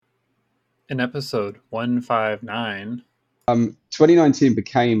In episode 159. 2019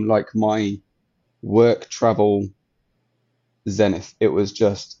 became like my work travel zenith. It was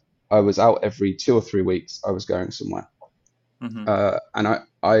just, I was out every 2 or 3 weeks. I was going somewhere. Mm-hmm. And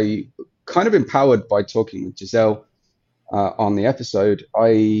I kind of empowered by talking with Giselle on the episode,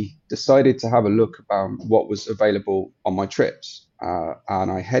 I decided to have a look about what was available on my trips. And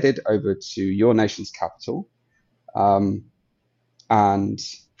I headed over to your nation's capital and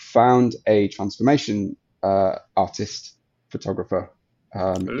found a transformation artist, photographer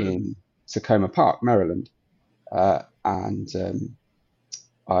in Tacoma Park, Maryland. And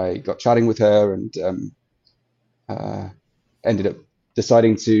I got chatting with her and ended up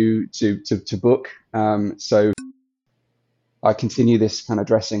deciding to book. So I continue this kind of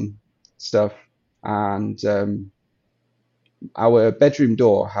dressing stuff, and our bedroom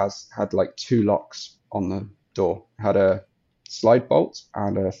door had like 2 locks on the door. It had a slide bolt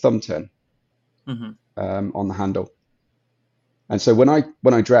and a thumb turn on the handle. And so when I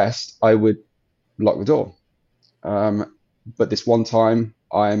dressed, I would lock the door. But this one time,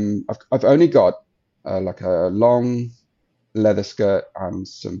 I've only got like a long leather skirt and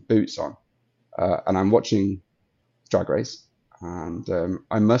some boots on, and I'm watching Drag Race. And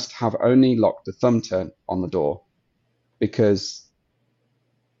I must have only locked the thumb turn on the door because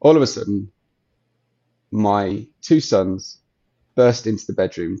all of a sudden my 2 sons burst into the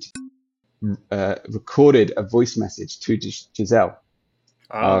bedroom, recorded a voice message to Giselle.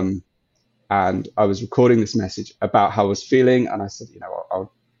 And I was recording this message about how I was feeling. And I said,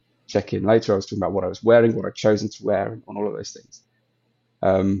 I'll check in later. I was talking about what I was wearing, what I'd chosen to wear, and all of those things.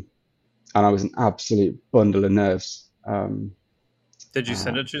 And I was an absolute bundle of nerves. Did you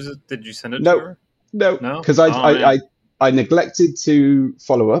send it to her? No, because I neglected to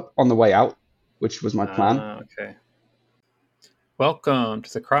follow up on the way out, which was my plan. Okay. Welcome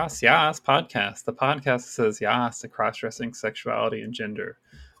to the CrossYAAS Podcast, the podcast that says YAAS to cross-dressing, sexuality, and gender.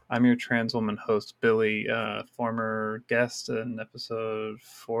 I'm your trans woman host, Billie, former guest in episode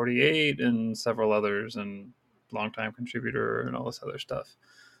 48 and several others, and longtime contributor and all this other stuff.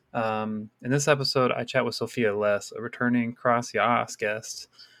 In this episode, I chat with Sophia Less, a returning CrossYAAS guest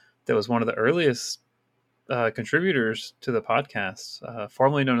that was one of the earliest contributors to the podcast,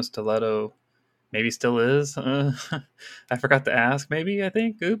 formerly known as Stiletto, maybe still is. I forgot to ask, maybe, I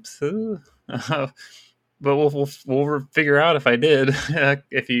think. Oops. But we'll figure out if I did,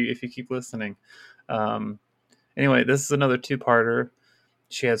 if you keep listening. Anyway, this is another 2-parter.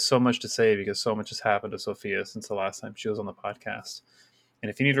 She had so much to say because so much has happened to Sophia since the last time she was on the podcast. And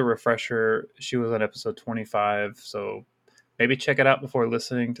if you need a refresher, she was on episode 25. So maybe check it out before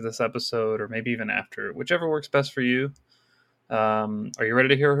listening to this episode, or maybe even after, whichever works best for you. Are you ready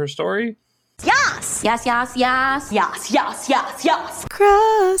to hear her story? YAAS! Yes, yes, yes. Yes, yes, yes, yes.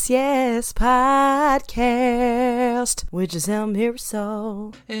 CrossYAAS Podcast with Giselle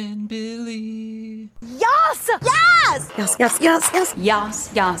Mirasol and Billie. Yes! Yes! Yes, yes, yes, yes.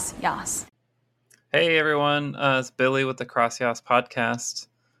 Yes, yes, yes. Hey everyone, it's Billie with the CrossYAAS Podcast.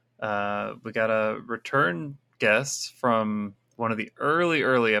 We got a return guest from one of the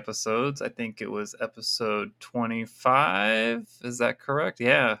early episodes. I think it was episode 25. Is that correct?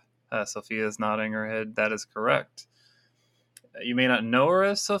 Yeah. Sophia is nodding her head. That is correct. You may not know her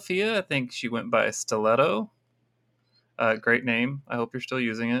as Sophia. I think she went by Stiletto. Great name. I hope you're still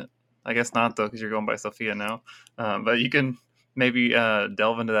using it. I guess not, though, because you're going by Sophia now. But you can maybe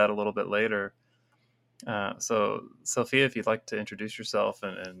delve into that a little bit later. So, Sophia, if you'd like to introduce yourself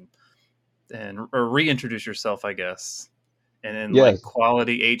and reintroduce yourself, I guess, and in like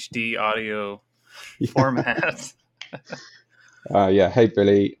quality HD audio format. Hey,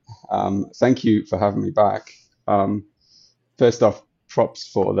 Billie. Thank you for having me back. First off, props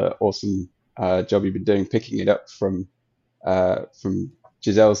for the awesome job you've been doing picking it up from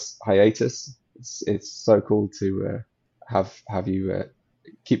Giselle's hiatus. It's so cool to have you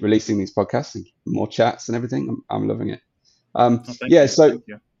keep releasing these podcasts and more chats and everything. I'm loving it. So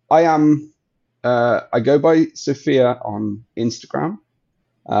I am. I go by Sophia on Instagram,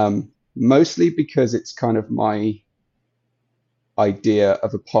 mostly because it's kind of my idea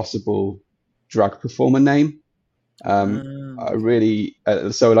of a possible drag performer name. I really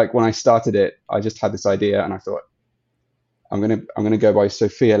so like when I started it, I just had this idea and I thought I'm gonna go by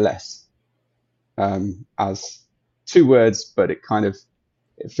Sophia Less as 2 words, but it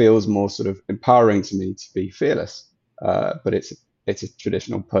feels more sort of empowering to me to be fearless. But it's a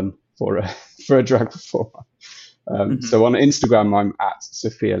traditional pun for a drag performer. So on Instagram, I'm at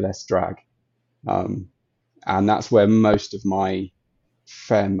Sophia Less Drag. And that's where most of my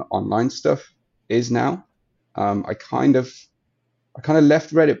femme online stuff is now. I kind of kind of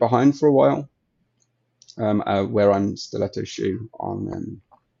left Reddit behind for a while, where I'm Stiletto Shoe on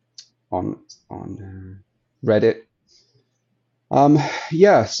Reddit.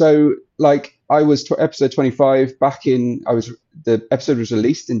 Yeah, so like I was episode 25 the episode was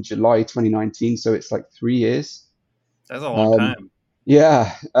released in July 2019, so it's like 3 years. That's a long time.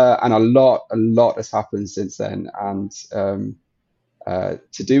 Yeah, and a lot has happened since then, and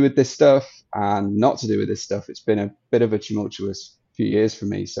to do with this stuff and not to do with this stuff, it's been a bit of a tumultuous few years for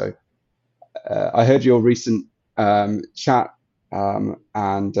me. So I heard your recent chat,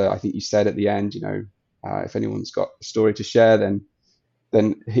 and I think you said at the end, if anyone's got a story to share, then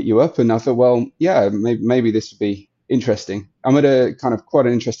hit you up. And I thought, well, yeah, maybe this would be interesting. I'm at a kind of quite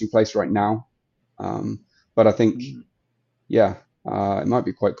an interesting place right now, but I think, yeah, it might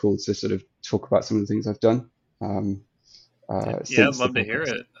be quite cool to sort of talk about some of the things I've done. Yeah, I'd love to hear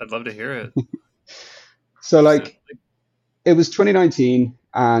it. I'd love to hear it. So like, it was 2019,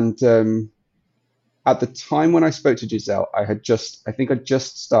 and at the time when I spoke to Giselle, I think I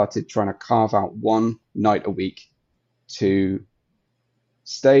just started trying to carve out one night a week to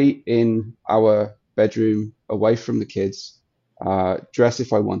stay in our bedroom away from the kids, dress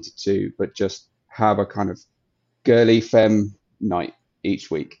if I wanted to, but just have a kind of girly femme night each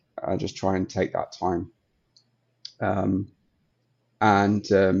week. Just try and take that time.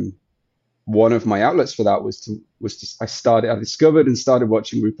 And one of my outlets for that I discovered and started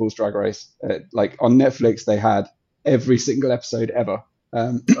watching RuPaul's Drag Race. Like on Netflix, they had every single episode ever.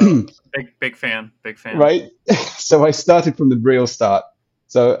 Big fan. Right. So I started from the real start.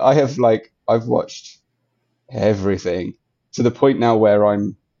 So I've watched everything to the point now where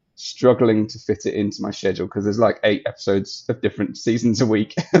I'm struggling to fit it into my schedule, because there's like 8 episodes of different seasons a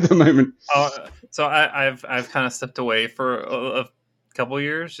week at the moment. So I've kind of stepped away for a couple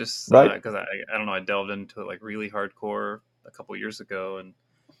years, just because I don't know, I delved into it like really hardcore a couple years ago, and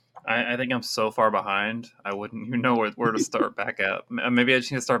I think I'm so far behind I wouldn't even know where to start back at. Maybe I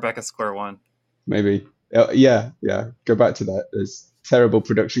just need to start back at square one. Maybe yeah, go back to that. There's terrible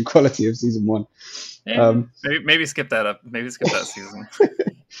production quality of season 1. Yeah, maybe skip that up. Maybe skip that season.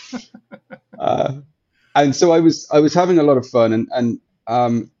 And so I was having a lot of fun, and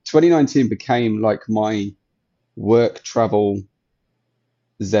 2019 became like my work travel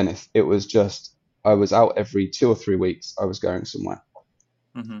zenith. It was just, I was out every 2 or 3 weeks. I was going somewhere.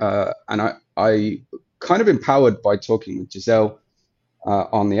 And I kind of empowered by talking with Giselle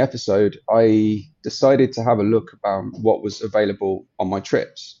on the episode, I decided to have a look about what was available on my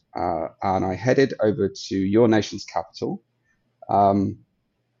trips. And I headed over to your nation's capital,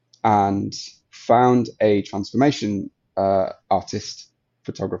 and found a transformation artist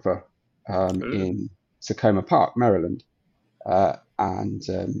photographer in Tacoma Park, Maryland. And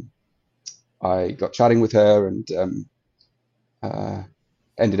I got chatting with her, and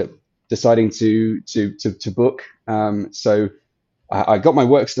ended up deciding to book. So I got my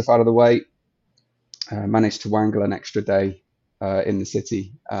work stuff out of the way, managed to wangle an extra day in the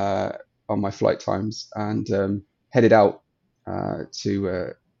city on my flight times, and headed out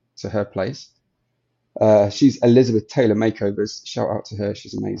to her place. She's Elizabeth Taylor Makeovers. Shout out to her.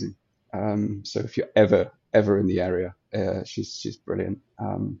 She's amazing. So if you're ever in the area, she's brilliant.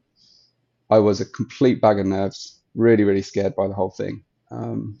 I was a complete bag of nerves, really, really scared by the whole thing.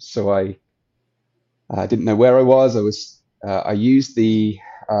 So I didn't know where I was. I used the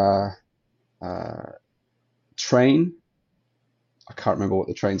train. I can't remember what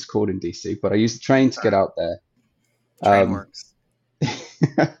the train's called in DC, but I used the train to get out there. Train works.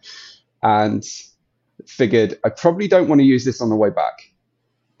 And figured I probably don't want to use this on the way back,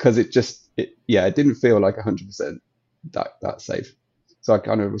 because it didn't feel like 100% that safe. So I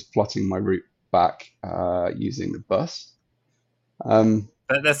kind of was plotting my route back using the bus.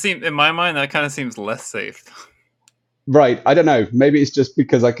 That seems, in my mind, that kind of seems less safe. Right. I don't know. Maybe it's just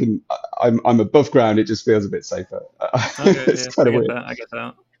because I'm above ground. It just feels a bit safer. Okay, it's kind of weird. I get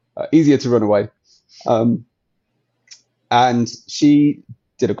that. Easier to run away. And she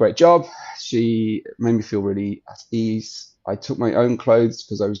did a great job. She made me feel really at ease. I took my own clothes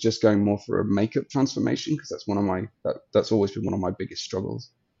because I was just going more for a makeup transformation, because that's always been one of my biggest struggles.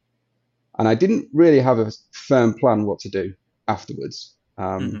 And I didn't really have a firm plan what to do afterwards.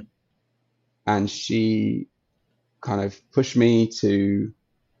 And she kind of pushed me to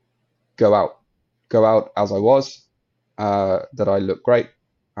go out as I was, that I look great,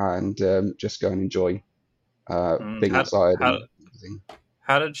 and just go and enjoy being outside.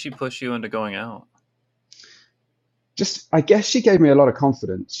 How did she push you into going out? I guess she gave me a lot of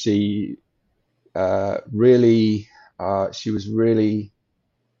confidence. She was really, what's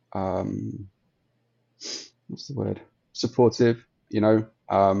the word? Supportive,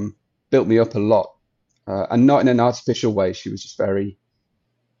 built me up a lot, and not in an artificial way. She was just very,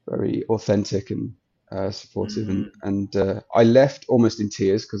 very authentic and supportive, and I left almost in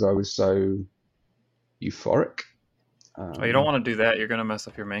tears because I was so euphoric. You don't want to do that. You're going to mess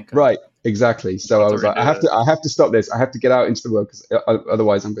up your makeup. Right, exactly. So I was like, I have to stop this. I have to get out into the world because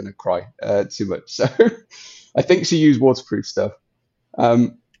otherwise I'm going to cry too much. So I think she used waterproof stuff.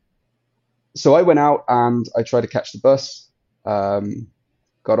 So I went out and I tried to catch the bus.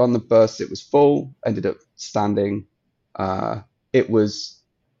 Got on the bus. It was full. Ended up standing. It was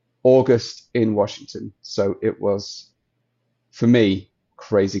August in Washington, so it was, for me,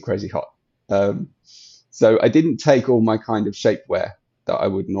 crazy, crazy hot. So I didn't take all my kind of shapewear that I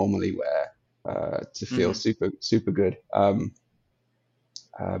would normally wear to feel super, super good. I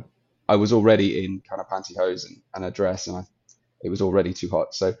was already in kind of pantyhose and a dress, and it was already too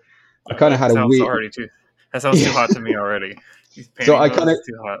hot. So I kind of had a weird. That sounds too hot to me already. So I got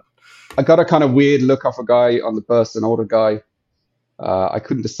a kind of weird look off a guy on the bus, an older guy. I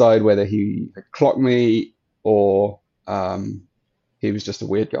couldn't decide whether he had clocked me or he was just a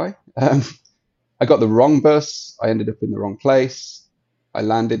weird guy. I got the wrong bus. I ended up in the wrong place. I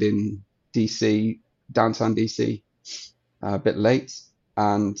landed in DC, downtown DC, a bit late.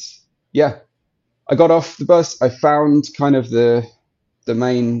 And yeah, I got off the bus. I found kind of the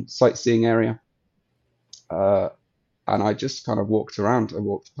main sightseeing area. And I just kind of walked around. I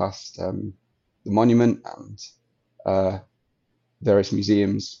walked past the monument and various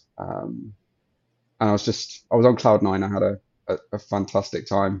museums. And I was on cloud nine. I had a fantastic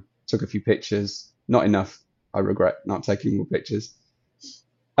time. Took a few pictures. Not enough. I regret not taking more pictures.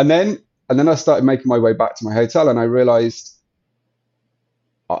 And then I started making my way back to my hotel, and I realized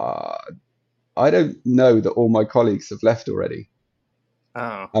I don't know that all my colleagues have left already.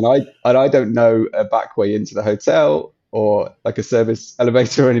 Oh. And I don't know a back way into the hotel or like a service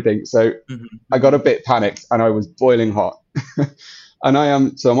elevator or anything. So I got a bit panicked and I was boiling hot. And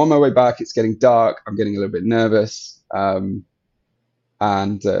I'm on my way back. It's getting dark. I'm getting a little bit nervous.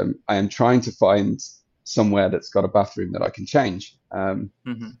 And I am trying to find somewhere that's got a bathroom that I can change. In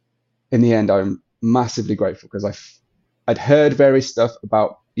the end, I'm massively grateful because I'd heard various stuff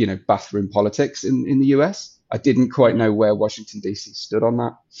about, bathroom politics in the US. I didn't quite know where Washington, DC stood on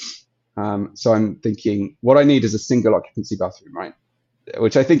that. So I'm thinking what I need is a single occupancy bathroom, right?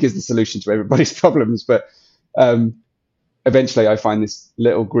 Which I think is the solution to everybody's problems. But eventually I find this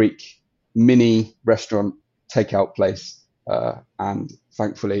little Greek mini restaurant takeout place. And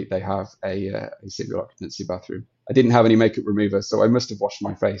thankfully they have a single occupancy bathroom. I didn't have any makeup remover, so I must have washed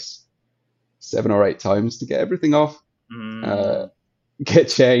my face 7 or 8 times to get everything off, get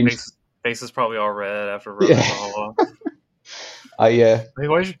changed. Face is probably all red after rubbing alcohol off. Hey,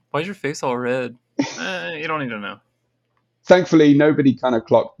 why's your face all red? You don't need to know. Thankfully, nobody kind of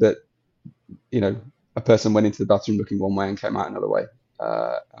clocked that, a person went into the bathroom looking one way and came out another way.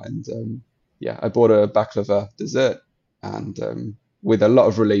 I bought a baklava dessert and with a lot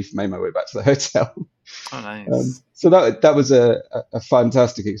of relief made my way back to the hotel. Oh, nice. So that was a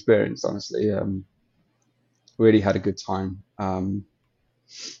fantastic experience, honestly. Really had a good time.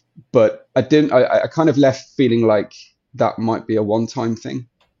 But I kind of left feeling like that might be a one-time thing.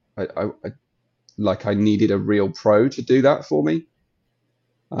 I needed a real pro to do that for me.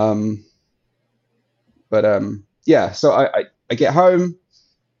 So I get home,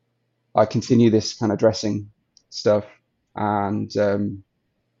 I continue this kind of dressing stuff, and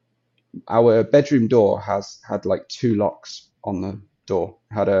our bedroom door had like 2 locks on the door.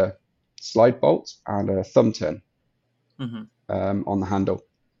 It had a slide bolt and a thumb turn on the handle.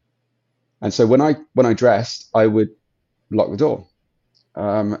 And so when I dressed, I would lock the door.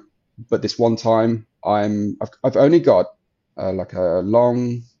 But this one time, I've only got like a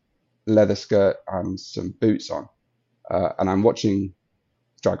long leather skirt and some boots on, and I'm watching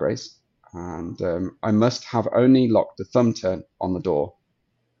Drag Race, and I must have only locked the thumb turn on the door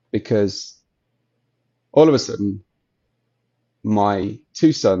because all of a sudden my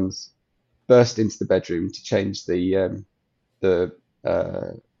 2 sons burst into the bedroom to change the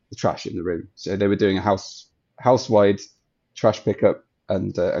trash in the room. So they were doing a house-wide trash pickup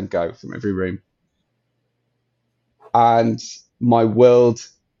and go from every room, and my world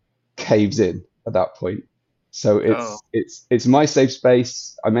caves in at that point. So it's my safe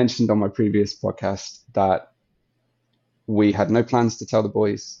space. I mentioned on my previous podcast that we had no plans to tell the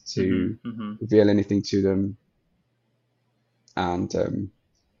boys to reveal anything to them. And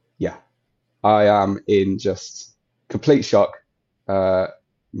I am in just complete shock.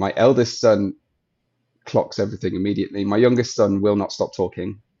 My eldest son clocks everything immediately. My youngest son will not stop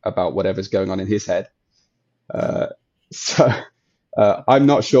talking about whatever's going on in his head. So I'm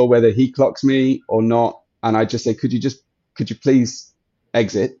not sure whether he clocks me or not. And I just say, could you please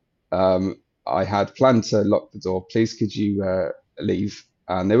exit? I had planned to lock the door. Please, could you leave?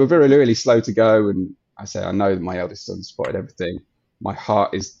 And they were very, really slow to go. And I say, I know that my eldest son spotted everything. My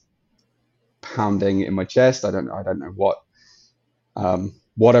heart is pounding in my chest. I don't know what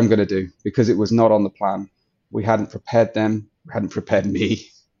I'm going to do, because it was not on the plan. We hadn't prepared them. We hadn't prepared me.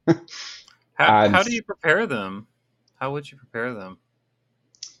 How do you prepare them? How would you prepare them?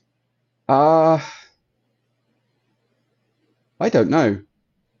 I don't know.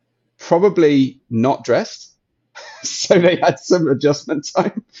 Probably not dressed. So they had some adjustment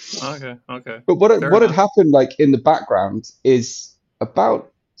time. Okay. But what had happened, like, in the background, is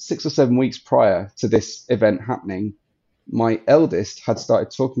about 6 or 7 weeks prior to this event happening, my eldest had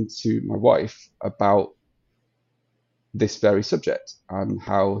started talking to my wife about this very subject and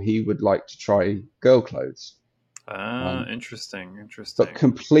how he would like to try girl clothes. Interesting. But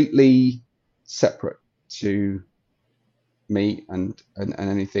completely separate to me and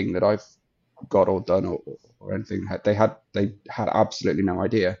anything that I've got or done or anything. They had absolutely no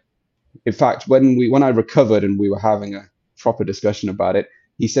idea. In fact, when I recovered and we were having a proper discussion about it,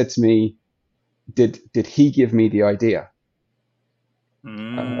 he said to me, "Did he give me the idea?"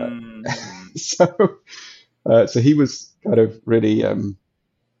 So he was kind of really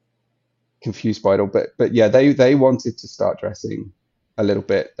confused by it all. But yeah, they wanted to start dressing a little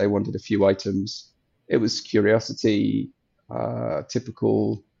bit. They wanted a few items. It was curiosity,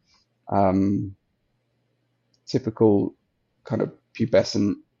 typical kind of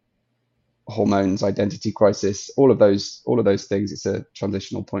pubescent hormones, identity crisis, all of those things. It's a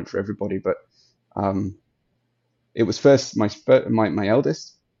transitional point for everybody, but it was first my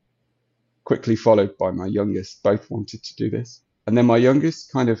eldest, quickly followed by my youngest. Both wanted to do this, and then my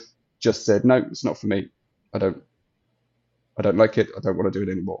youngest kind of just said, "No, it's not for me. I don't like it. I don't want to do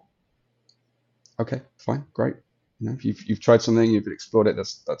it anymore." Okay, fine, great. If you've tried something, you've explored it,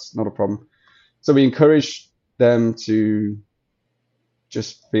 that's not a problem. So we encourage them to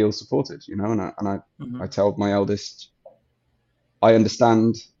just feel supported, and I tell my eldest, I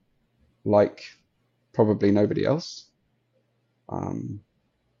understand, like probably nobody else,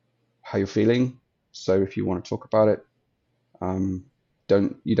 how you're feeling. So if you want to talk about it, you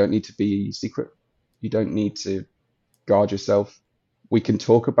don't need to be secret. You don't need to guard yourself. We can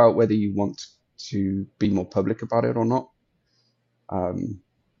talk about whether you want to be more public about it or not,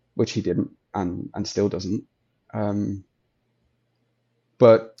 which he didn't and still doesn't.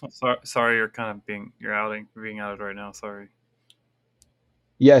 But sorry, you're kind of being outed right now. Sorry.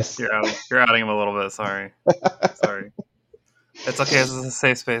 Yes. You're outing him a little bit. Sorry. It's okay. This is a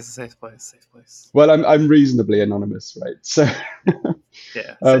safe space. A safe place. Well, I'm reasonably anonymous, right? So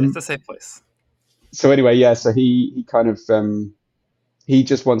yeah, it's a safe place. So anyway, yeah. So he kind of he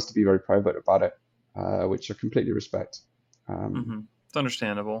just wants to be very private about it, which I completely respect. It's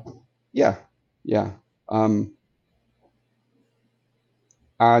understandable. Yeah.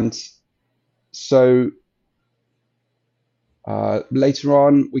 And so later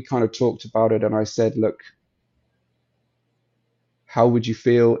on, we kind of talked about it, and I said, "Look, how would you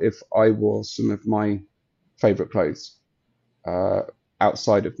feel if I wore some of my favorite clothes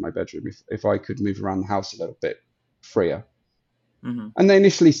outside of my bedroom, if I could move around the house a little bit freer?" And they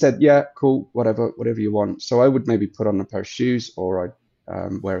initially said, "Yeah, cool, whatever you want." So I would maybe put on a pair of shoes, or I'd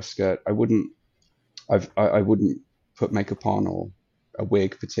wear a skirt. I wouldn't put makeup on, or a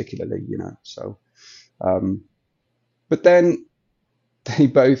wig particularly, So, but then they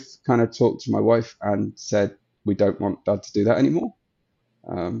both kind of talked to my wife and said, "We don't want Dad to do that anymore,"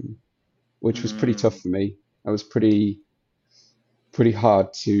 which was pretty tough for me. It was pretty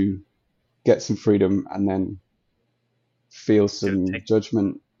hard to get some freedom and then feel some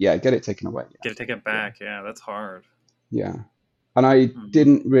judgment. Yeah, get it taken away. Get it taken back. Yeah, that's hard. Yeah, and I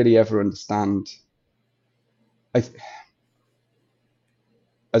didn't really ever understand.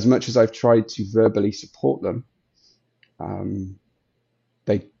 As much as I've tried to verbally support them,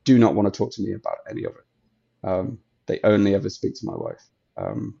 they do not want to talk to me about any of it. They only ever speak to my wife.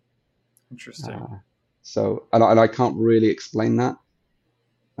 Interesting. So, and I can't really explain that.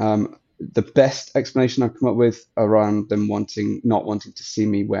 The best explanation I've come up with around them not wanting to see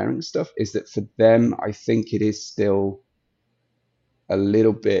me wearing stuff is that for them, I think it is still a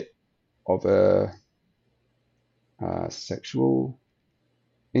little bit of a sexual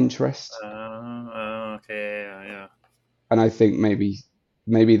interest. Okay, yeah. And I think maybe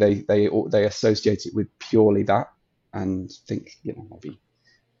they associate it with purely that, and think, maybe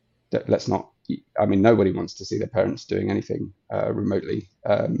let's not. I mean, nobody wants to see their parents doing anything remotely.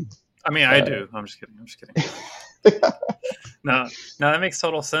 I mean, I do. I'm just kidding. No, that makes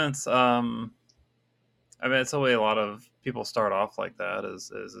total sense. I mean, it's the way a lot of people start off like that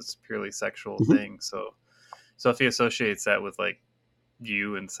is it's purely sexual thing. So if he associates that with like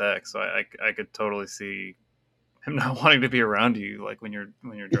you and sex, so I could totally see him not wanting to be around you, like when you're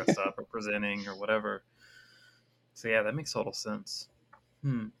dressed up or presenting or whatever. So yeah, that makes total sense.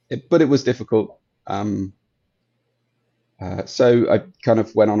 But it was difficult. So I kind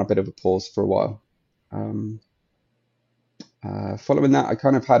of went on a bit of a pause for a while. Following that, I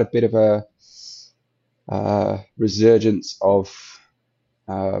kind of had a bit of a resurgence of.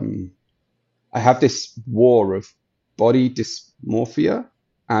 I have this war of body dysmorphia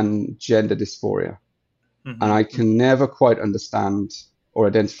and gender dysphoria, and I can never quite understand or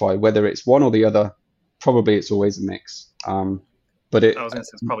identify whether it's one or the other. Probably it's always a mix. But I was gonna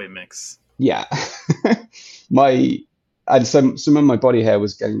say it's probably a mix. Yeah, some of my body hair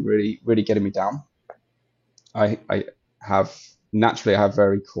was really getting me down. I have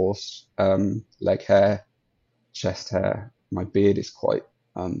very coarse leg hair, chest hair. My beard is quite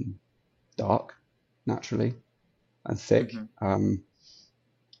dark naturally and thick.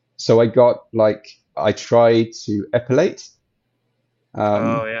 So I tried to epilate.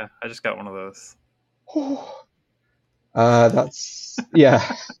 Oh yeah, I just got one of those. That's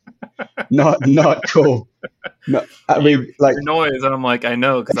not cool. No, I mean, like your noise, and I'm like, I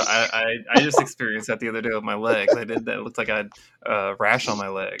know, because I just experienced that the other day with my legs. I did that. It looked like I had a rash on my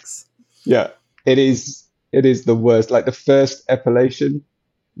legs. Yeah, it is the worst. Like the first epilation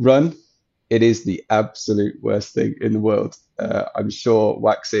run, it is the absolute worst thing in the world. I'm sure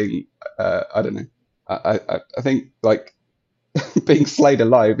waxing. I don't know. I think like being slayed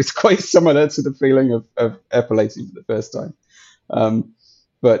alive is quite similar to the feeling of epilating for the first time.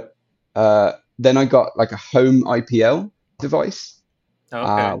 But then I got like a home IPL device,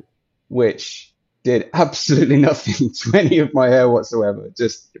 which did absolutely nothing to any of my hair whatsoever.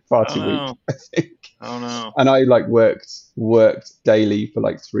 Just far too weak, I think. Oh no! And I like worked daily for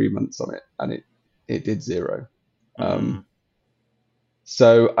like 3 months on it, and it did zero.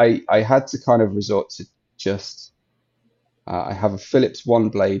 So I had to kind of resort to just. I have a Philips one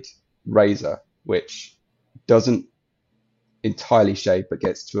blade razor, which doesn't entirely shave, but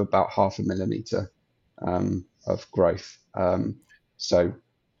gets to about 0.5 millimeter of growth. So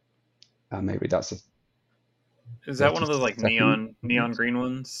maybe that's Is that one of those like neon green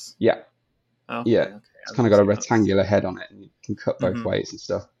ones? Yeah. Oh, yeah. Okay. It's kind of got a rectangular head on it, and you can cut both ways and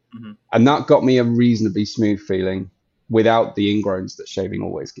stuff. And that got me a reasonably smooth feeling without the ingrowns that shaving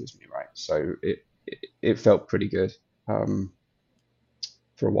always gives me, right? So it felt pretty good.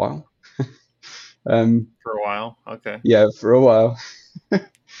 For a while. For a while, okay. Yeah, for a while.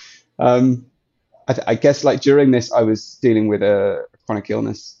 I guess like during this, I was dealing with a chronic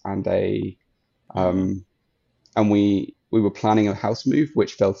illness and and we were planning a house move,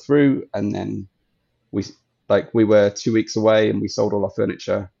 which fell through, and then we were 2 weeks away, and we sold all our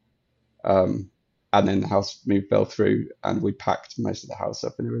furniture, and then the house move fell through, and we packed most of the house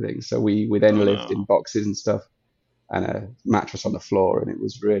up and everything. So we then lived in boxes and stuff, and a mattress on the floor, and it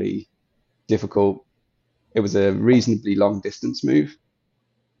was really difficult. It was a reasonably long distance move.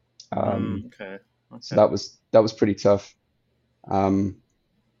 So that was pretty tough. And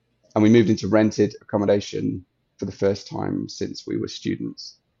we moved into rented accommodation for the first time since we were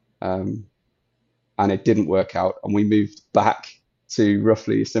students. And it didn't work out, and we moved back to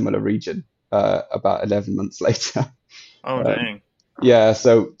roughly a similar region about 11 months later. Oh, dang. Yeah,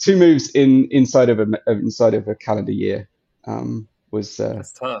 so 2 moves inside of a calendar year was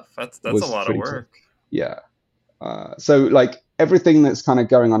that's tough. That's a lot of work. Tough. Yeah. So like everything that's kind of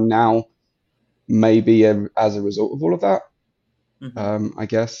going on now, maybe as a result of all of that, I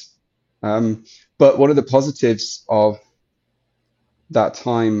guess. But one of the positives of that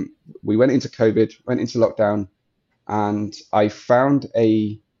time, we went into COVID, went into lockdown, and I found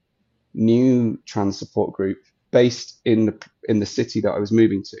a new trans support group based in the city that I was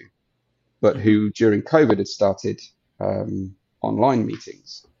moving to, but who during COVID had started online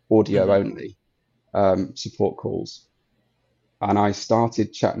meetings, audio only, support calls. And I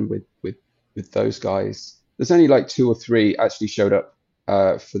started chatting with those guys. There's only like 2 or 3 actually showed up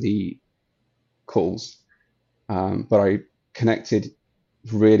for the calls, but I connected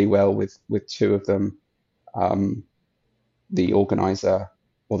really well with 2 of them. The organizer,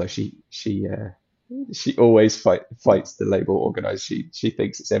 although she always fights the label organized. She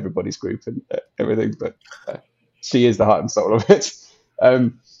thinks it's everybody's group and everything, but she is the heart and soul of it.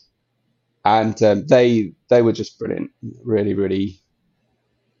 And they were just brilliant. Really, really.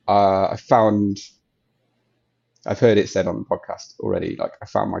 I've heard it said on the podcast already, like I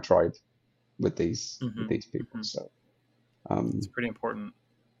found my tribe with these people. So it's pretty important.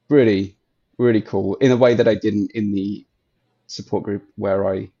 Really, really cool in a way that I didn't in the support group where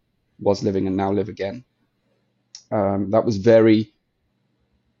I was living and now live again. That was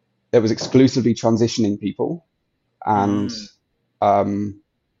exclusively transitioning people, and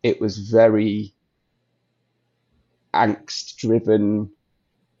it was very angst driven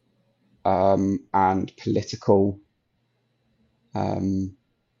and political.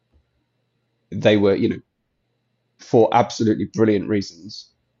 They were, for absolutely brilliant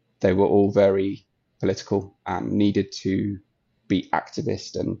reasons, they were all very political and needed to be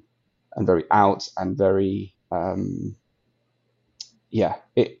activist and very out and very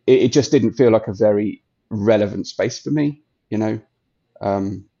it just didn't feel like a very relevant space for me,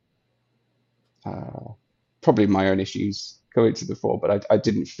 probably my own issues going to the fore, but I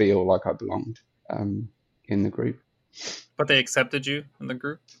didn't feel like I belonged in the group. But they accepted you in the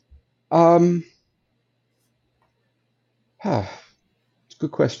group? It's a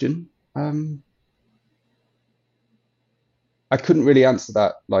good question. I couldn't really answer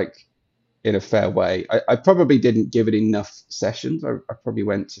that in a fair way. I probably didn't give it enough sessions. I probably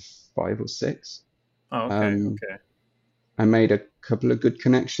went to 5 or 6. Oh, okay. Okay. I made a couple of good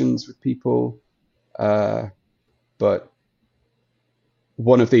connections with people, but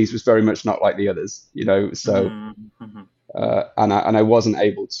one of these was very much not like the others, So, and I wasn't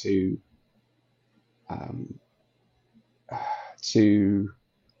able to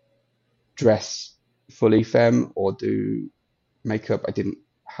dress fully femme or do makeup. I didn't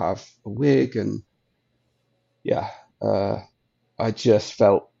have a wig, and I just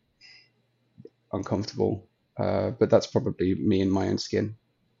felt uncomfortable. But that's probably me in my own skin.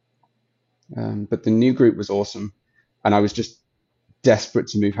 But the new group was awesome, and I was just desperate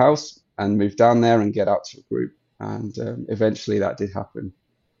to move house and move down there and get out to a group. And eventually that did happen.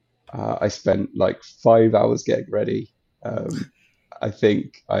 I spent 5 hours getting ready. I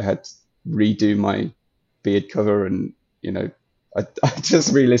think I had to redo my beard cover, and I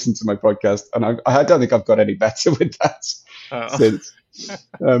just re-listened to my podcast, and I don't think I've got any better with that since.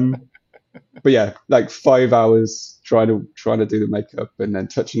 But yeah, 5 hours trying to do the makeup and then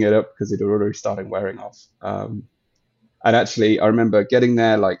touching it up because it had already started wearing off. And actually, I remember getting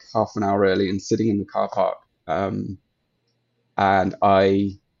there half an hour early and sitting in the car park, and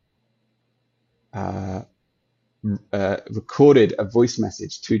I recorded a voice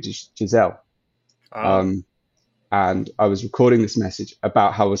message to Giselle. And I was recording this message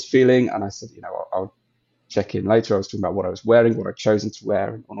about how I was feeling, and I said, I'll check in later. I was talking about what I was wearing, what I'd chosen to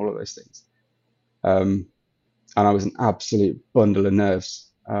wear, and all of those things. And I was an absolute bundle of nerves.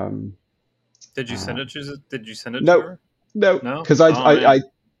 Did you send it to her? No, because I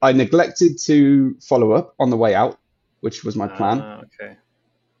neglected to follow up on the way out, which was my plan. Okay.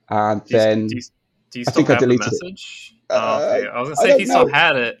 And then do you still have the message? Okay. I was gonna say if you still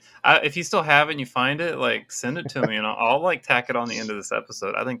had it, if you still have it and you find it, send it to me, and I'll tack it on the end of this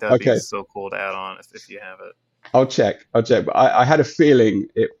episode. I think that'd be so cool to add on if you have it. I'll check. But I had a feeling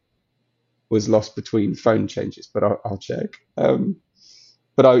it was lost between phone changes, but I'll check.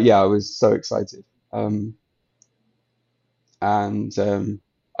 But I was so excited. And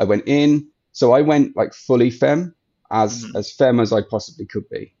I went in. So I went fully femme, as femme as I possibly could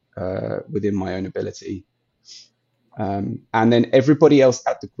be within my own ability. And then everybody else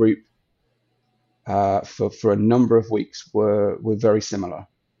at the group for a number of weeks were very similar.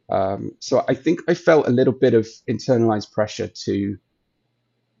 So I think I felt a little bit of internalized pressure to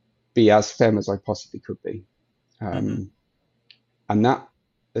be as femme as I possibly could be. And that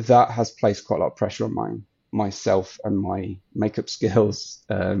has placed quite a lot of pressure on myself and my makeup skills,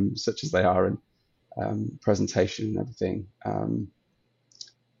 such as they are, and presentation and everything.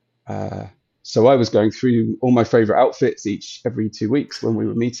 So I was going through all my favorite outfits every 2 weeks when we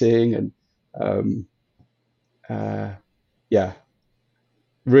were meeting, and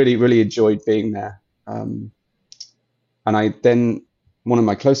really, really enjoyed being there. And one of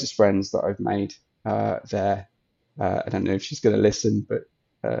my closest friends that I've made there, I don't know if she's going to listen, but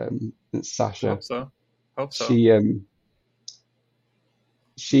it's Sasha. Hope so.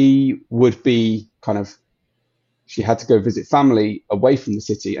 She would be she had to go visit family away from the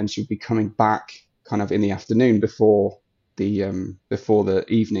city, and she would be coming back in the afternoon before the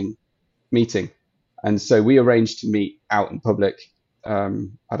evening meeting. And so we arranged to meet out in public at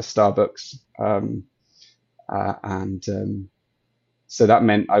a Starbucks. So that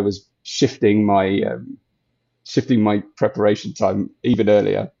meant I was shifting my preparation time even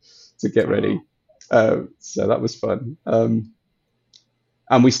earlier to get ready. So that was fun. And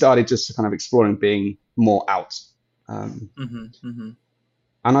we started just exploring being more out. And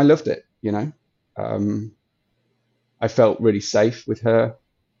I loved it. you know. I felt really safe with her.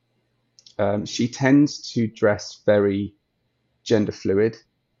 She tends to dress very gender fluid,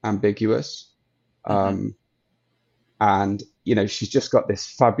 ambiguous. And, you know, she's just got this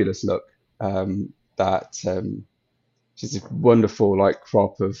fabulous look that she's a wonderful, like,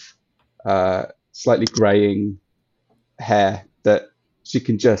 crop of slightly graying hair that she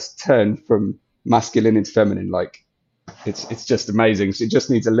can just turn from masculine into feminine. Like, it's just amazing. She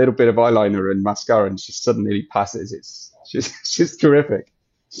just needs a little bit of eyeliner and mascara and she suddenly passes. She's terrific.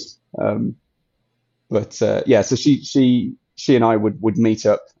 Yeah, so she and I would meet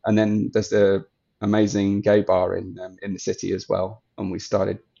up, and then there's the amazing gay bar in the city as well, and we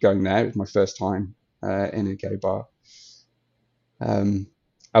started going there. It was my first time in a gay bar, and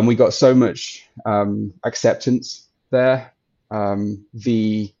we got so much acceptance there.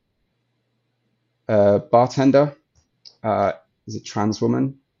 The bartender is a trans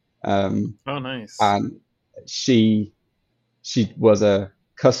woman. Oh, nice. And she was a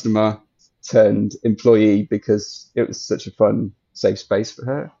customer turned employee because it was such a fun, safe space for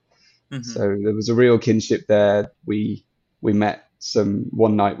her. So there was a real kinship there. One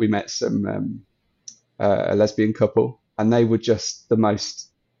night we met some a lesbian couple, and they were just the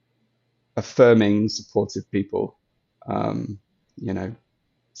most affirming, supportive people, you know,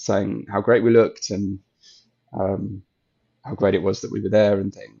 saying how great we looked and how great it was that we were there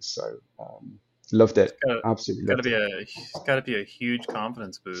and things. So loved it. Absolutely loved it. It's got to be a huge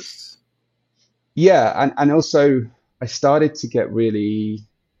confidence boost. Yeah, and also I started to get really,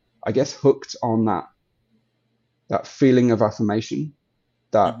 I guess, hooked on that feeling of affirmation,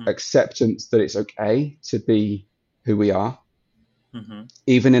 that acceptance that it's okay to be who we are.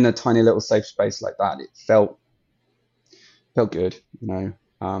 Even in a tiny little safe space like that, it felt good, you know.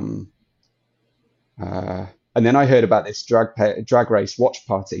 And then I heard about this drag race watch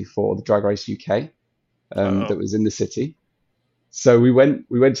party for the Drag Race UK that was in the city. So we went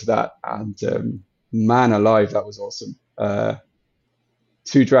to that, and man alive, that was awesome.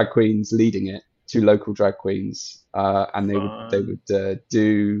 2 drag queens leading it, 2 local drag queens, and they would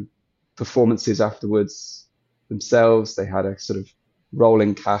do performances afterwards themselves. They had a sort of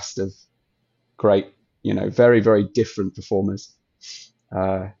rolling cast of great, you know, very, very different performers.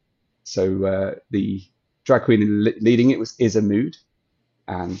 So the drag queen leading it was Isa Mood,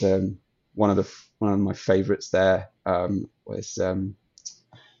 and one of my favorites there was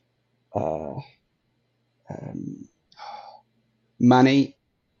Manny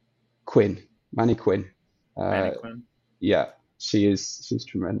Quinn. Manny Quinn. Yeah, she's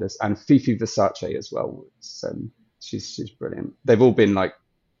tremendous, and Fifi Versace as well. She's brilliant. They've all been like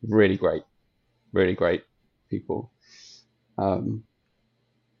really great people.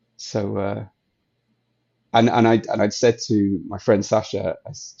 And I'd said to my friend Sasha,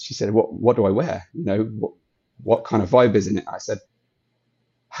 she said, "What do I wear? You know, what kind of vibe is in it?" I said,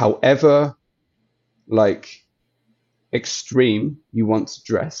 "However, like, extreme you want to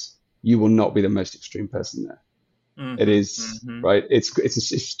dress, you will not be the most extreme person there." It is right. It's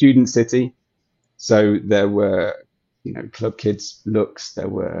a student city, so there were, you know, club kids looks, there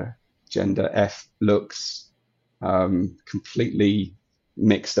were gender F looks, completely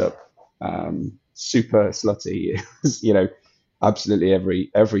mixed up. Super slutty, you know, absolutely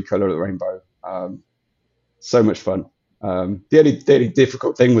every color of the rainbow. So much fun. The only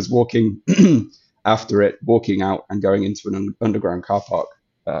difficult thing was walking walking out and going into an underground car park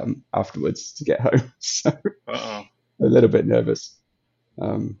afterwards to get home. So a little bit nervous.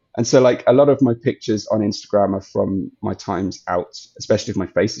 And so, like, a lot of my pictures on Instagram are from my times out, especially if my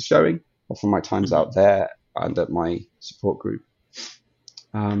face is showing, or from my times out there and at my support group.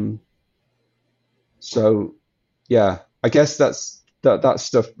 So yeah, I guess that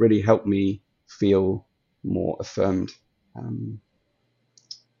stuff really helped me feel more affirmed.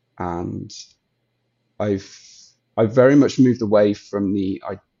 And I've very much moved away from the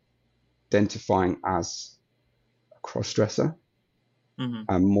identifying as a cross-dresser,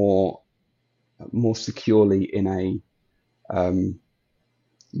 and more securely in a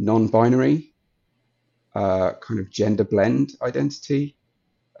non-binary kind of gender blend identity.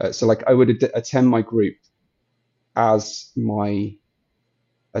 So like I would attend my group as the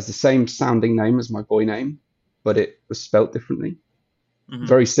same sounding name as my boy name, but it was spelt differently.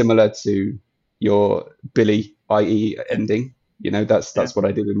 Very similar to your Billie, IE ending. You know, that's what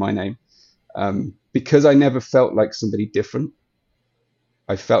I did with my name. Because I never felt like somebody different.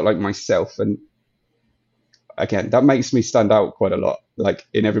 I felt like myself. And again, that makes me stand out quite a lot. Like,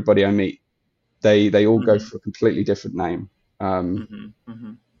 in everybody I meet, they all go for a completely different name.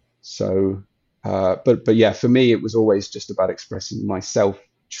 So, but yeah, for me, it was always just about expressing myself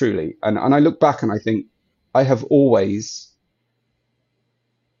truly. And I look back and I think I have always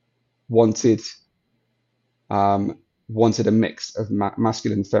wanted a mix of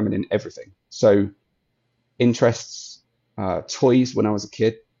masculine and feminine everything. So interests, toys when I was a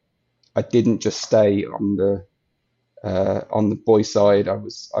kid. I didn't just stay on the boy side. I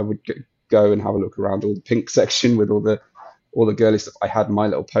would go and have a look around all the pink section with all the girly stuff. I had My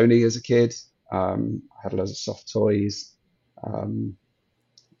Little Pony as a kid. I had loads of soft toys.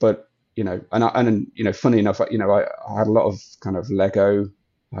 But and funny enough, I had a lot of kind of Lego,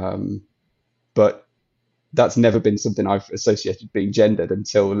 but that's never been something I've associated being gendered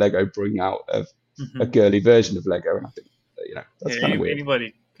until Lego bring out a girly version of Lego, and I think that's kind of weird.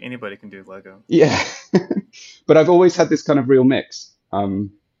 Anybody can do Lego. Yeah, but I've always had this kind of real mix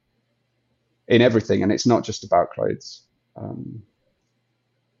in everything, and it's not just about clothes. And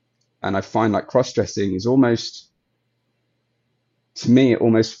I find like cross-dressing is almost, to me, it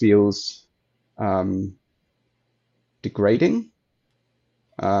almost feels degrading.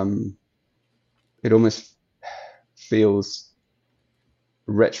 It almost feels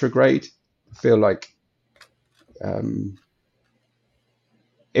retrograde. I feel like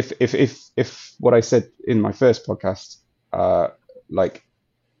if what I said in my first podcast, like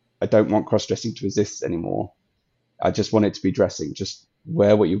I don't want cross-dressing to exist anymore. I just want it to be dressing. Just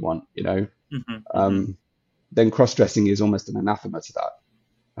wear what you want, Then cross-dressing is almost an anathema to that,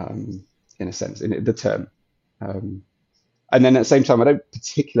 in a sense, in the term. And then at the same time, I don't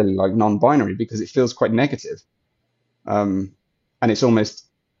particularly like non-binary because it feels quite negative. And it's almost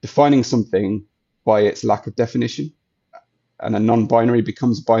defining something by its lack of definition. And a non-binary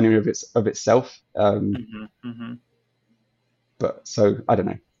becomes binary of itself. But so I don't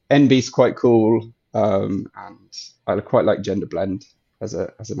know. NB's quite cool, and I quite like gender blend as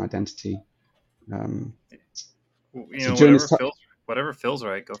an identity. Whatever feels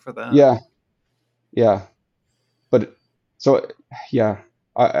right, go for that. Yeah. But so yeah,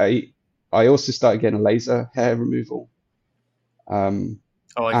 I also started getting a laser hair removal. From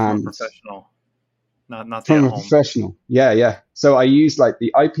a professional. Not from a professional. Yeah. So I use like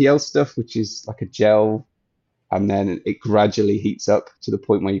the IPL stuff, which is like a gel, and then it gradually heats up to the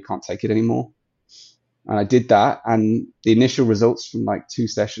point where you can't take it anymore. And I did that, and the initial results from like 2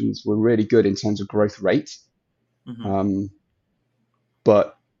 sessions were really good in terms of growth rate.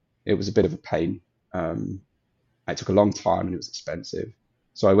 But it was a bit of a pain. It took a long time and it was expensive.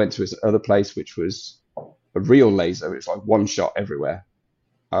 So I went to this other place, which was a real laser. It's like one shot everywhere.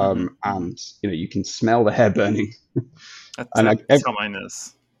 And you can smell the hair burning. That's how mine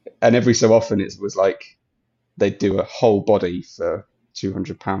is. And every so often it was like they'd do a whole body for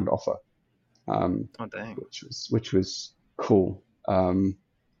 £200 offer. Dang. Which was cool.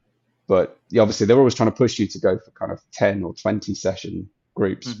 But yeah, obviously they're always trying to push you to go for kind of 10 or 20 session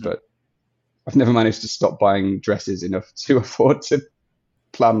groups, but I've never managed to stop buying dresses enough to afford to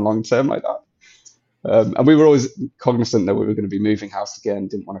plan long term like that. And we were always cognizant that we were going to be moving house again,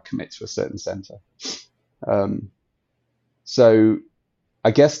 didn't want to commit to a certain center. So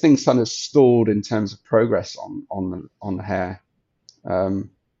I guess things kind of stalled in terms of progress on the hair. And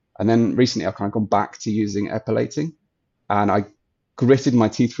then recently I've kind of gone back to using epilating, and I gritted my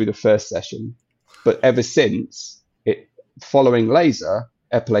teeth through the first session. But ever since, following laser,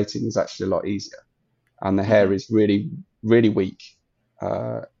 epilating is actually a lot easier. And the hair is really, really weak,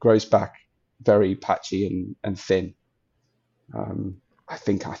 grows back very patchy and thin. I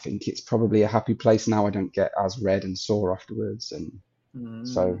think it's probably a happy place now. I don't get as red and sore afterwards. And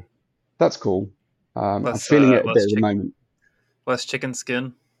so that's cool. I'm feeling it a bit at the moment. Less chicken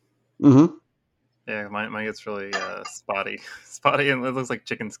skin. Yeah, mine gets really spotty, and it looks like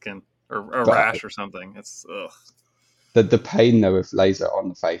chicken skin or a rash or something. It's ugh. The pain though of laser on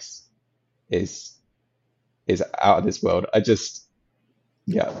the face is out of this world. Does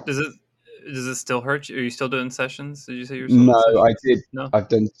it still hurt you? Are you still doing sessions? Did you say you were still doing sessions? I did. No? I've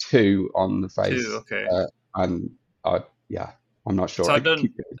done 2 on the face. 2, okay. And I'm not sure. So I've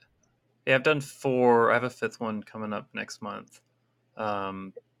done 4. I have a 5th one coming up next month.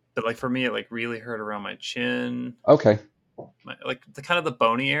 But like for me, it like really hurt around my chin. Okay. Like the kind of the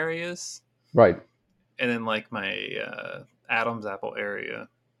bony areas. Right. And then like my Adam's apple area.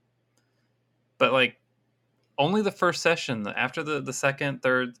 But like only the first session. After the second,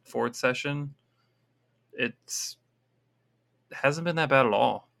 third, fourth session, it hasn't been that bad at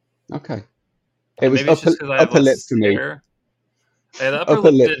all. Okay. It was upper lip for me. Yeah, the upper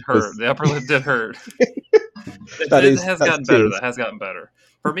lip did hurt. The upper lip did hurt. It has gotten better. That has gotten better.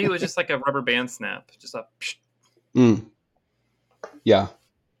 For me, it was just like a rubber band snap. Just a Yeah.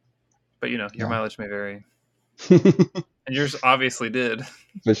 But your mileage may vary. And yours obviously did.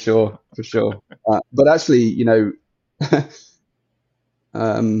 For sure. But actually, it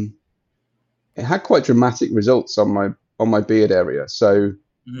had quite dramatic results on my beard area. So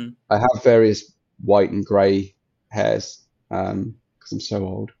I have various white and grey hairs because I'm so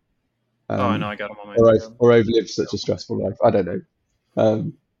old. I know, I got them on my head. Or I've lived such a stressful life. I don't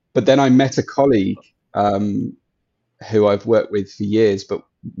know. But then I met a colleague who I've worked with for years, but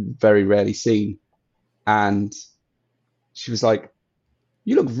very rarely seen. And she was like,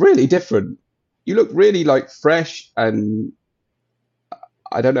 "You look really different. You look really like fresh." And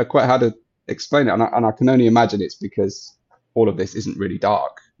I don't know quite how to explain it. And I can only imagine it's because all of this isn't really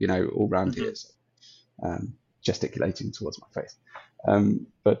dark, all around here. So, gesticulating towards my face.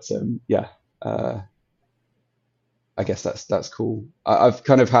 I guess that's cool. I've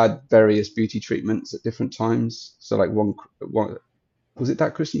kind of had various beauty treatments at different times. So like one was it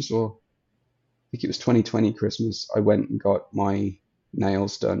that Christmas, or I think it was 2020 Christmas, I went and got my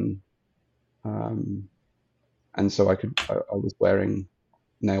nails done. And so I was wearing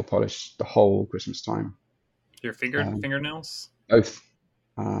nail polish the whole Christmas time. Your fingernails? Both.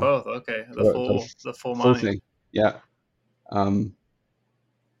 Both, okay. The full Monty. Thing. Yeah.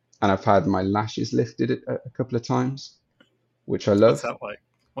 And I've had my lashes lifted a couple of times, which I love.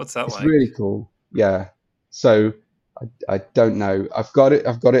 What's that like? It's really cool. Yeah. So I don't know. I've got it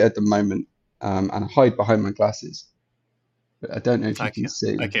at the moment, and I hide behind my glasses. But I don't know if you can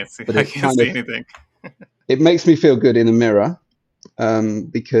see. I can't see. I can't see anything. It makes me feel good in the mirror,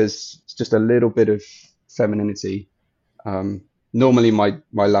 because it's just a little bit of femininity. Normally my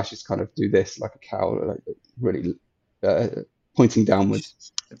lashes kind of do this like a cow, like really pointing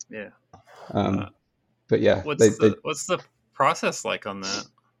downwards. Yeah. But yeah. What's the process like on that?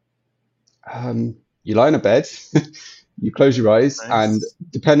 You lie in a bed, you close your eyes, Nice. and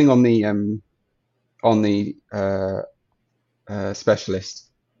depending on the specialist,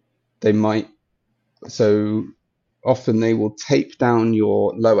 so often they will tape down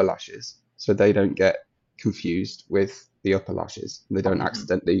your lower lashes so they don't get confused with the upper lashes and they don't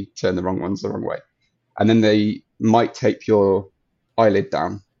accidentally turn the wrong ones the wrong way. And then they might tape your eyelid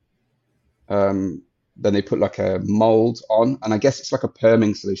down. Then they put like a mold on, and I guess it's like a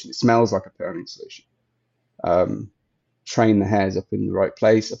perming solution. It smells like a perming solution. Train the hairs up in the right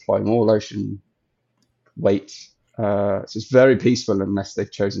place, apply more lotion, wait. So it's very peaceful unless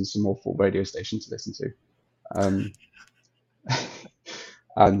they've chosen some awful radio station to listen to.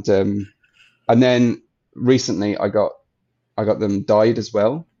 And then recently I got them dyed as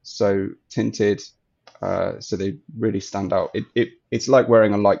well, so tinted, so they really stand out. It's like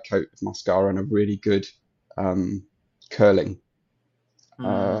wearing a light coat of mascara and a really good curling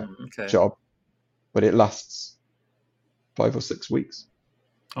job, but it lasts 5 or 6 weeks.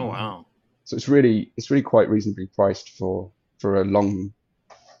 Oh wow! So it's really quite reasonably priced for a long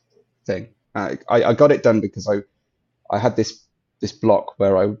thing. I got it done because I had this block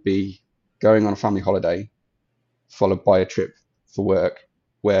where I would be going on a family holiday, followed by a trip for work,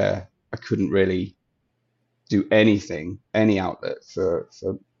 where I couldn't really do anything, any outlet for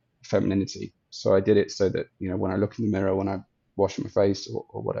femininity. So I did it so that, when I look in the mirror, when I wash my face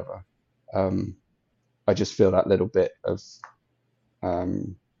or whatever, I just feel that little bit of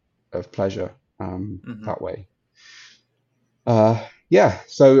pleasure that way.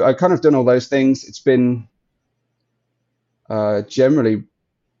 So I kind of done all those things. It's been generally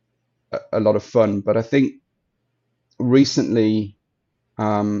a lot of fun, but I think recently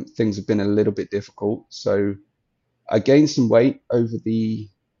things have been a little bit difficult. So I gained some weight over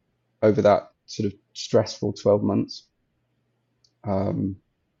that sort of stressful 12 months.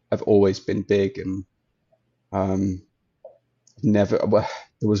 I've always been big, and there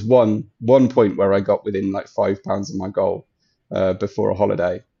was one point where I got within like 5 pounds of my goal before a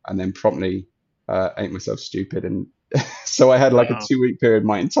holiday, and then promptly ate myself stupid. And so I had like a 2-week period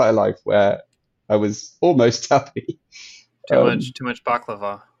my entire life where I was almost happy. Too much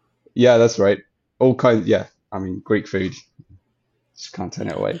baklava. Yeah, that's right. All kinds. Yeah, I mean, Greek food, just can't turn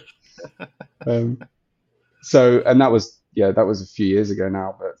it away. So, and that was a few years ago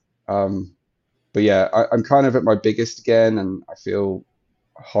now, but yeah, I'm kind of at my biggest again, and I feel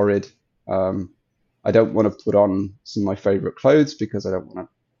horrid. I don't want to put on some of my favorite clothes because I don't want to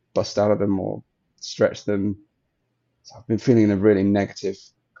bust out of them or stretch them. So I've been feeling in a really negative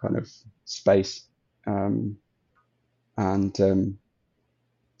kind of space. I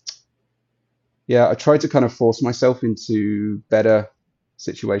tried to kind of force myself into better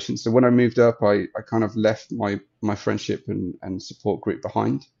situations. So when I moved up, I kind of left my friendship and support group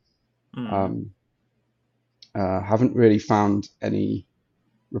behind. Haven't really found any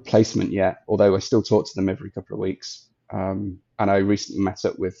replacement yet, although I still talk to them every couple of weeks. And I recently met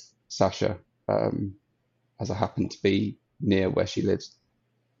up with Sasha, as I happened to be near where she lives.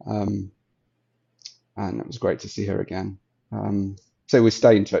 And it was great to see her again. So we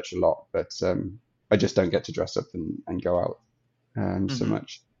stay in touch a lot, but I just don't get to dress up and go out so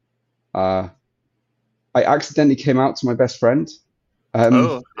much. I accidentally came out to my best friend. How'd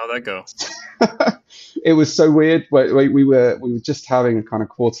that go? It was so weird. We were just having a kind of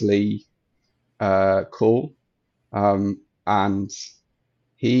quarterly call, and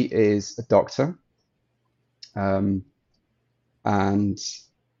he is a doctor, and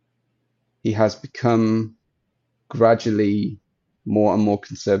he has become gradually more and more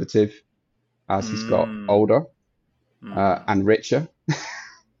conservative as he's got older and richer.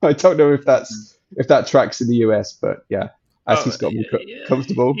 I don't know if that tracks in the US, but yeah, as he's got more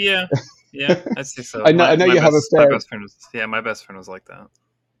comfortable. Yeah, I'd say so. I know you have a fair. My best friend was like that.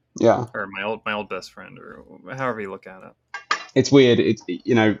 Yeah, or my old best friend, or however you look at it. It's weird. It's,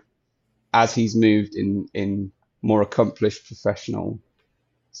 you know, as he's moved in more accomplished professional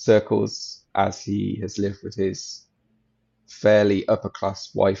circles, as he has lived with his fairly upper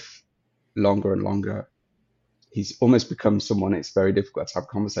class wife longer and longer, he's almost become someone it's very difficult to have a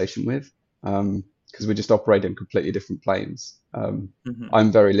conversation with, because we just operate in completely different planes. I'm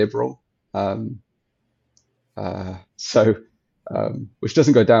very liberal, which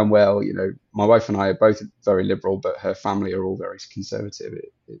doesn't go down well. You know, my wife and I are both very liberal, but her family are all very conservative.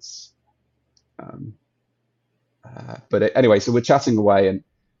 Anyway, so we're chatting away, and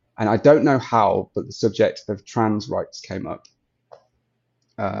I don't know how, but the subject of trans rights came up,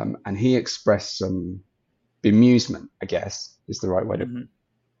 and he expressed some bemusement, I guess is the right way to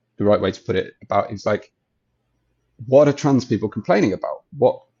put it. About, it's like, what are trans people complaining about?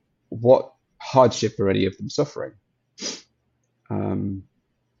 What hardship are any of them suffering? And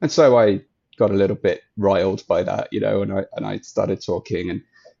so I got a little bit riled by that, you know, and I started talking, and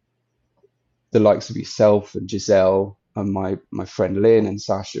the likes of yourself and Giselle and my friend Lynn and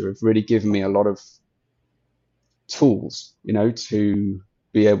Sasha have really given me a lot of tools, you know, to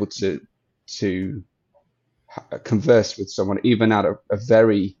be able to converse with someone, even at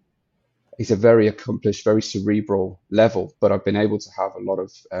he's a very accomplished, very cerebral level, but I've been able to have a lot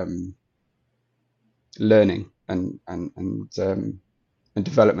of learning and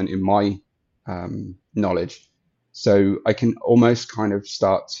development in my knowledge, so I can almost kind of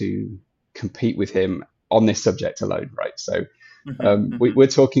start to compete with him on this subject alone, right? So we're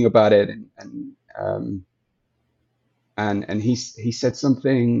talking about it, and he said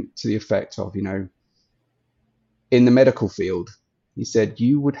something to the effect of, you know, in the medical field, he said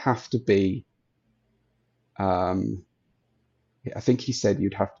you would have to be, I think he said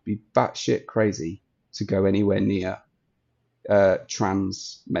you'd have to be batshit crazy to go anywhere near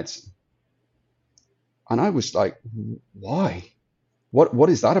trans medicine. And I was like, why? What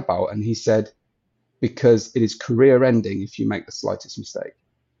is that about? And he said, because it is career ending if you make the slightest mistake,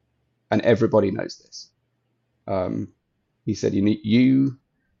 and everybody knows this. He said, you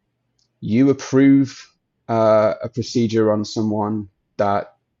approve a procedure on someone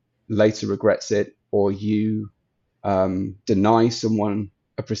that later regrets it, or you deny someone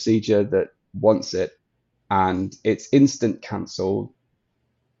a procedure that wants it, and it's instant cancelled.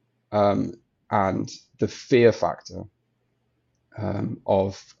 And the fear factor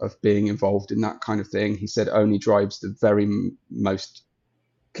of being involved in that kind of thing, he said, only drives the very most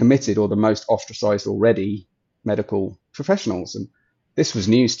committed or the most ostracized already medical professionals. And this was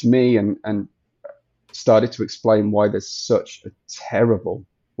news to me, and started to explain why there's such a terrible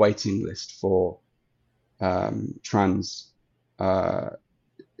waiting list for trans,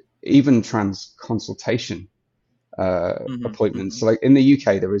 even trans consultation appointments. So like in the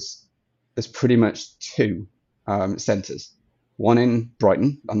UK, there's pretty much two centres, one in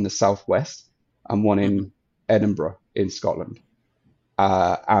Brighton on the southwest and one in Edinburgh in Scotland,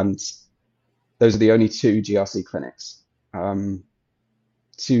 and those are the only two GRC clinics.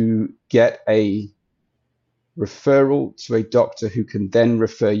 To get a referral to a doctor who can then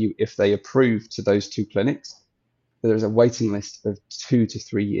refer you, if they approve, to those two clinics, there's a waiting list of 2 to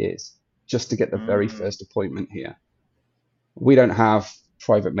 3 years just to get the very first appointment here. We don't have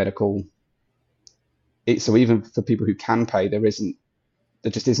private medical. So even for people who can pay, there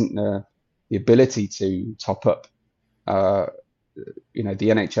just isn't the ability to top up. You know, the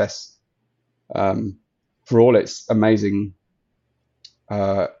NHS, for all its amazing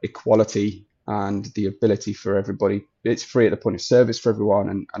equality and the ability for everybody, it's free at the point of service for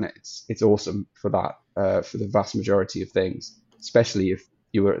everyone, and it's awesome for that, for the vast majority of things, especially if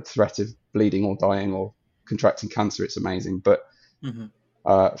you were at threat of bleeding or dying or contracting cancer. It's amazing. But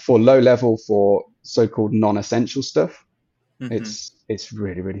for low level, for so-called non-essential stuff. It's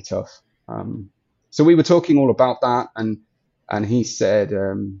really, really tough. So we were talking all about that, and he said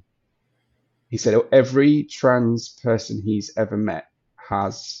every trans person he's ever met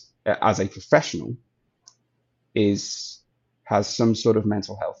has, as a professional, has some sort of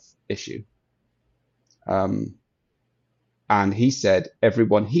mental health issue. And he said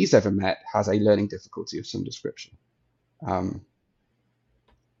everyone he's ever met has a learning difficulty of some description. And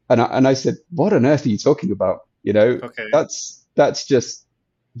I said, what on earth are you talking about? Okay. That's just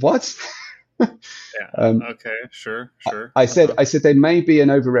what? Okay, sure. I said there may be an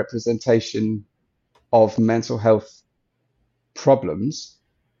overrepresentation of mental health problems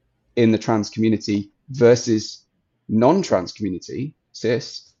in the trans community versus non-trans community,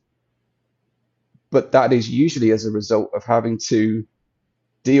 cis, but that is usually as a result of having to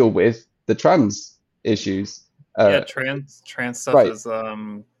deal with the trans issues. Trans stuff is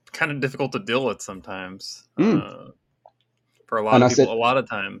kind of difficult to deal with sometimes for a lot of people. A lot of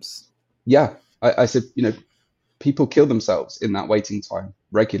times. Yeah, I said, people kill themselves in that waiting time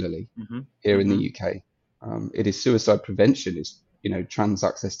regularly here in the UK. It is suicide prevention, is trans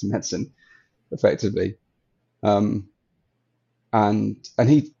access to medicine, effectively. And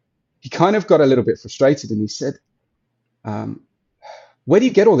he kind of got a little bit frustrated, and he said, where do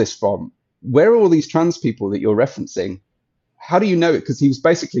you get all this from? Where are all these trans people that you're referencing? How do you know it? Because he was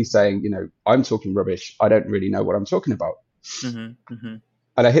basically saying, I'm talking rubbish. I don't really know what I'm talking about.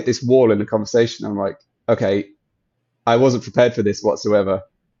 And I hit this wall in the conversation. I'm like, okay, I wasn't prepared for this whatsoever.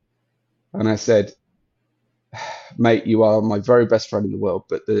 And I said, mate, you are my very best friend in the world,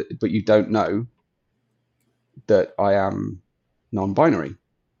 but you don't know that I am non-binary,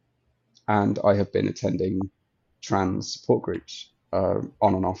 and I have been attending trans support groups on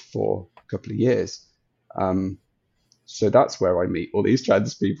and off for a couple of years. So that's where I meet all these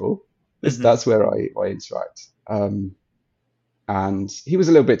trans people. That's where I interact. And he was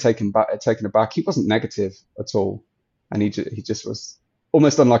a little bit taken aback. He wasn't negative at all, and he just was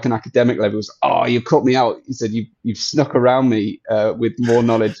almost on like an academic level. He was, oh, you caught me out. He said, you've snuck around me with more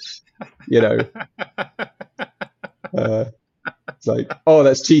knowledge, It's like, oh,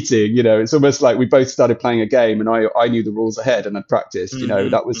 that's cheating. It's almost like we both started playing a game, and I knew the rules ahead and I practiced.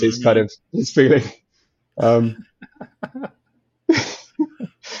 That was his kind of his feeling.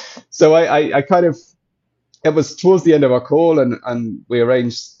 So I kind of, it was towards the end of our call, and we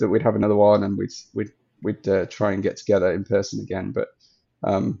arranged that we'd have another one, and we'd try and get together in person again. But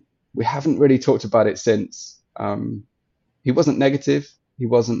we haven't really talked about it since. He wasn't negative. He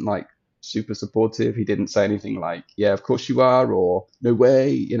wasn't like super supportive. He didn't say anything like, yeah, of course you are, or no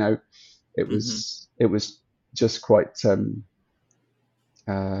way. It was just quite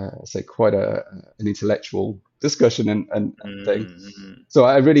quite an intellectual discussion and thing. So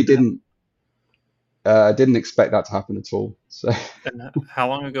I really didn't expect that to happen at all. So and how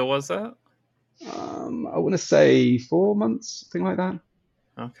long ago was that? I want to say 4 months, something like that.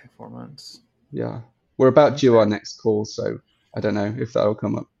 Okay, 4 months. Yeah, we're about due our next call, so I don't know if that'll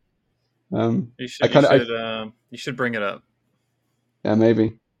come up. You should bring it up. Yeah,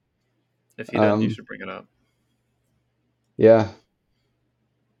 maybe. If he doesn't, you should bring it up. Yeah.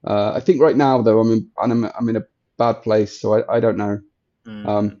 I think right now though I'm in a bad place, so I don't know.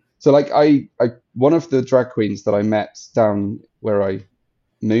 So like I one of the drag queens that I met down where I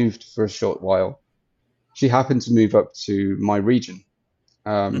moved for a short while, she happened to move up to my region,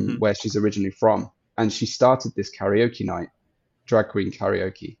 where she's originally from, and she started this karaoke night, drag queen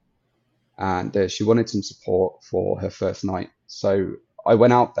karaoke. And she wanted some support for her first night. So I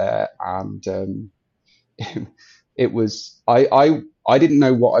went out there, and it was, I didn't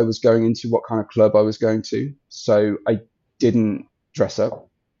know what I was going into, what kind of club I was going to. So I didn't dress up.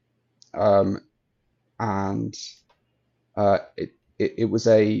 And it was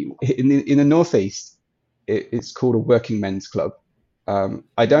in the Northeast, it's called a working men's club.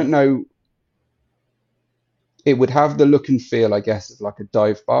 I don't know. It would have the look and feel, I guess, of like a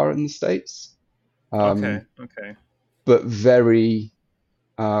dive bar in the States. Okay. But very,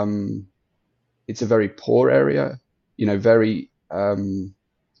 it's a very poor area, very,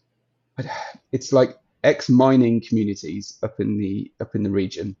 it's like ex-mining communities up in the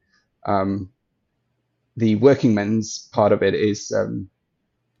region. The working men's part of it is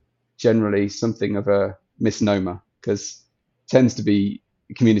generally something of a misnomer, because it tends to be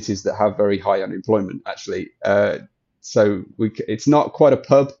communities that have very high unemployment, actually. So it's not quite a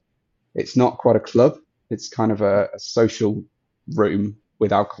pub, it's not quite a club, it's kind of a social room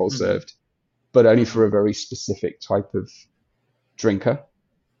with alcohol served, but only for a very specific type of drinker.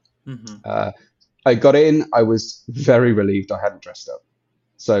 I got in, I was very relieved I hadn't dressed up.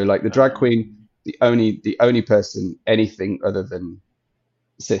 So like the drag queen the only person anything other than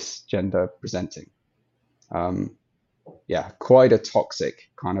cisgender presenting. Quite a toxic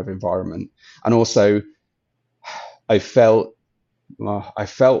kind of environment. And also I felt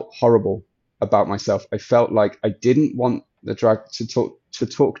horrible about myself. I felt like I didn't want the drag to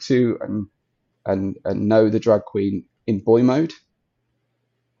talk to and know the drag queen in boy mode.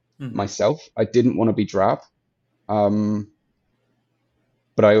 Myself. I didn't want to be drab. But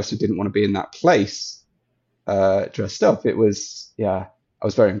I also didn't want to be in that place dressed up. It was, I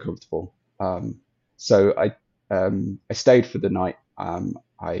was very uncomfortable. So I stayed for the night.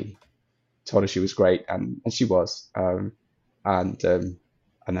 I told her she was great, and she was. And then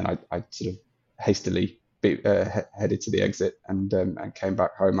I sort of hastily headed to the exit and came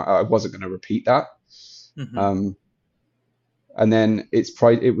back home. I wasn't going to repeat that. And then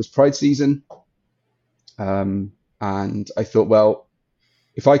it was Pride season. And I thought, well,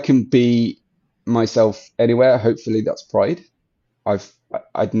 if I can be myself anywhere, hopefully that's Pride.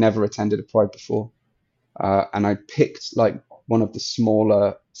 I'd never attended a Pride before. And I picked like one of the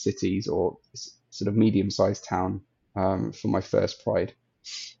smaller cities or sort of medium-sized town for my first Pride.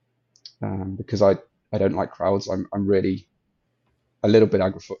 Because I don't like crowds. I'm really a little bit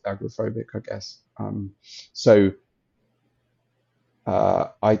agoraphobic, I guess. So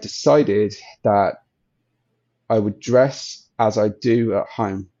I decided that I would dress as I do at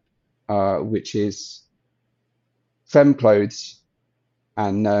home, which is femme clothes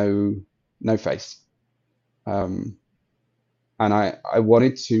and no face. And I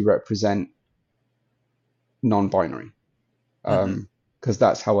wanted to represent non-binary, because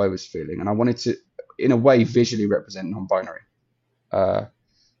that's how I was feeling, and I wanted to, in a way, visually represent non-binary.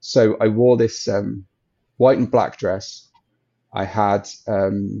 So I wore this white and black dress. I had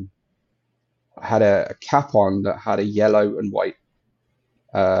a cap on that had a yellow and white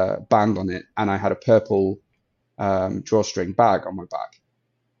band on it, and I had a purple drawstring bag on my back.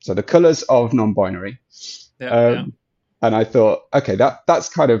 So the colours of non-binary. And I thought, okay, that's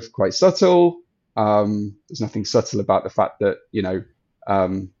kind of quite subtle. There's nothing subtle about the fact that,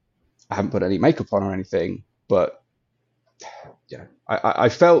 I haven't put any makeup on or anything, but I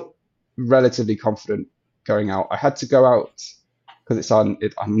felt relatively confident going out. I had to go out because it's on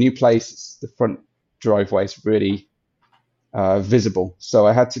a new place. It's the front driveway is really visible. So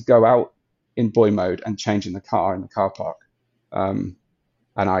I had to go out in boy mode and change in the car park. And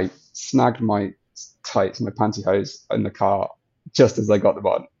I snagged my tights, my pantyhose in the car just as I got them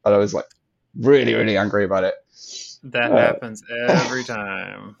on. And I was like really, really angry about it. That happens every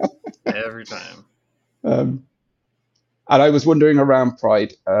time. Every time. And I was wandering around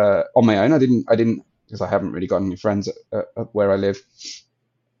Pride on my own. I didn't because I haven't really got any friends at where I live.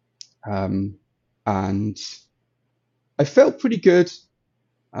 And I felt pretty good.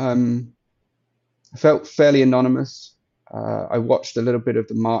 I felt fairly anonymous. I watched a little bit of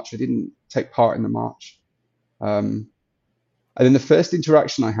the march. I didn't take part in the march. And then the first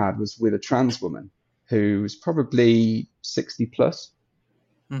interaction I had was with a trans woman who was probably 60 plus,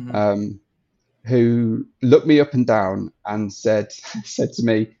 who looked me up and down and said to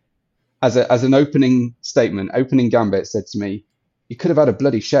me, as an opening statement, opening gambit, said to me, "You could have had a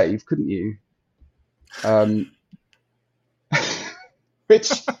bloody shave, couldn't you?"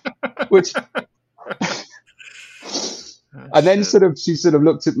 which and then she sort of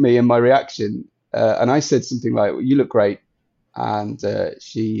looked at me and my reaction, and I said something like, "Well, you look great," and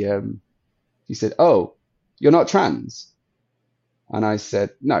she said, "Oh, you're not trans?" And I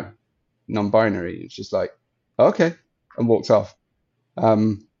said, "No, non-binary." And she's like, "Okay," and walked off.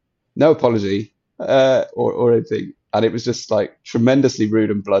 No apology or anything, and it was just like tremendously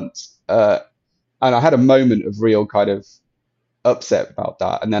rude and blunt. And I had a moment of real kind of upset about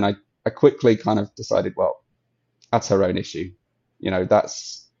that, and then I quickly kind of decided, well, that's her own issue.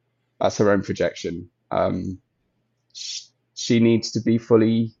 That's her own projection. She needs to be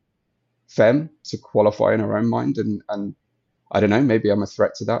fully femme to qualify in her own mind, and I don't know, maybe I'm a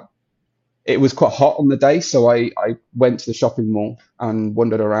threat to that. It was quite hot on the day, so I went to the shopping mall and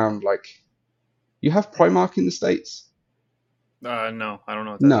wandered around. Like, you have Primark in the States? No, I don't know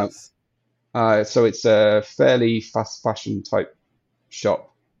what that is. So it's a fairly fast fashion type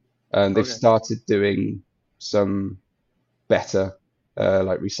shop, and they've started doing some better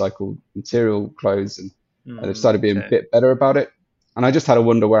like recycled material clothes, and they've started being a bit better about it. And I just had a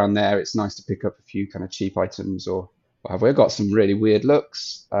wander around there. It's nice to pick up a few kind of cheap items, or what have we. Got some really weird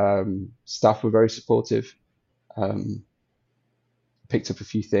looks. Staff were very supportive. Picked up a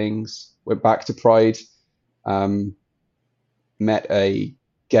few things. Went back to Pride. Met a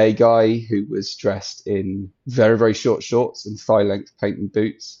gay guy who was dressed in very, very short shorts and thigh-length patent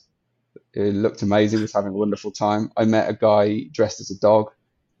boots. It looked amazing. Was having a wonderful time. I met a guy dressed as a dog.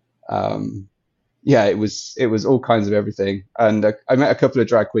 Yeah, it was all kinds of everything. And I met a couple of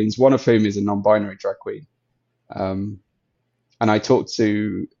drag queens, one of whom is a non-binary drag queen. And I talked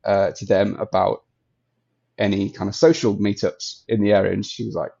to them about any kind of social meetups in the area, and she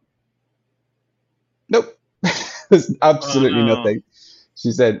was like, "Nope, there's absolutely nothing."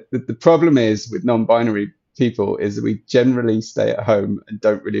 She said that the problem is with non-binary people is that we generally stay at home and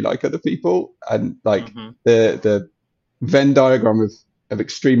don't really like other people, and like the Venn diagram of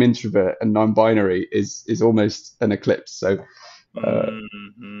extreme introvert and non-binary is almost an eclipse. So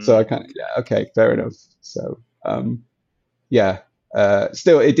so I kind of, yeah, okay, fair enough. So yeah,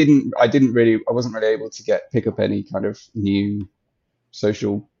 still I wasn't really able to pick up any kind of new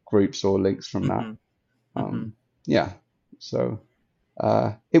social groups or links from that. Yeah, so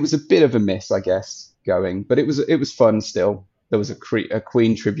it was a bit of a miss, I guess, going, but it was fun still. There was a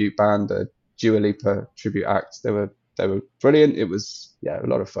Queen tribute band, a Dua Lipa tribute act. They were brilliant. It was, yeah, a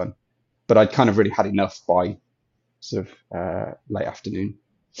lot of fun, but I'd kind of really had enough by sort of late afternoon.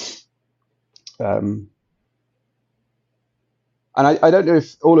 And I don't know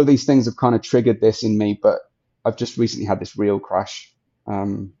if all of these things have kind of triggered this in me, but I've just recently had this real crash.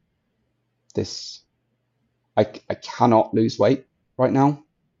 I cannot lose weight right now.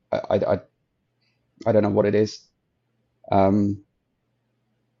 I don't know what it is. And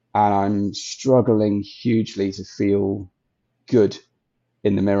I'm struggling hugely to feel good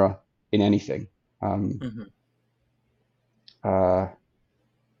in the mirror in anything.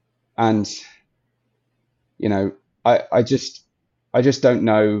 And you know, I just don't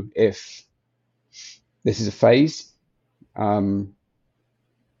know if this is a phase. One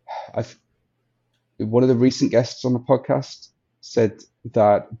of the recent guests on the podcast said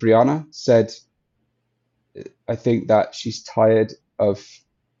that Brianna said, I think that she's tired of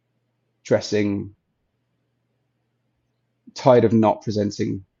not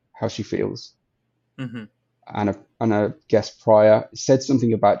presenting how she feels. And a guest prior said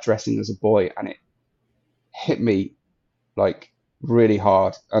something about dressing as a boy, and it hit me like really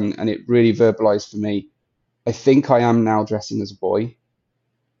hard, and it really verbalized for me. I think I am now dressing as a boy,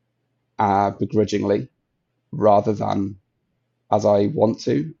 begrudgingly, rather than as I want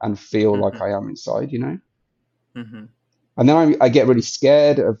to and feel like I am inside, you know? And then I get really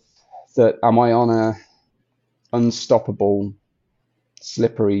scared of that. Am I on a unstoppable,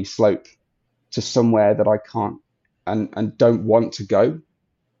 slippery slope to somewhere that I can't and don't want to go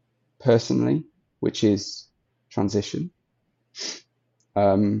personally, which is transition?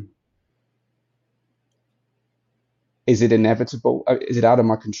 Is it inevitable? Is it out of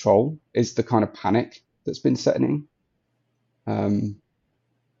my control? Is the kind of panic that's been setting in?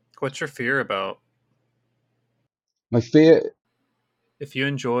 What's your fear about? My fear... If you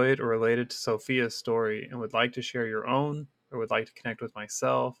enjoyed or related to Sophia's story and would like to share your own, or would like to connect with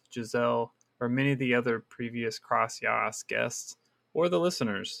myself, Giselle, or many of the other previous CrossYAAS guests, or the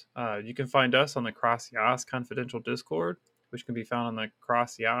listeners, you can find us on the CrossYAAS Confidential Discord, which can be found on the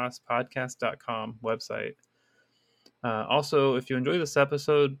CrossYAAS Podcast.com website. Also, if you enjoy this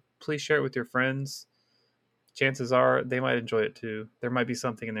episode, please share it with your friends. Chances are they might enjoy it too. There might be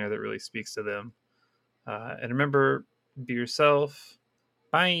something in there that really speaks to them. And remember, be yourself.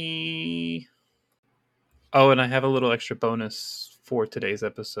 Bye. Oh, and I have a little extra bonus for today's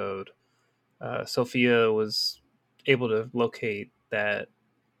episode. Sophia was able to locate that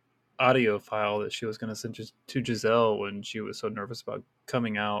audio file that she was going to send to Giselle when she was so nervous about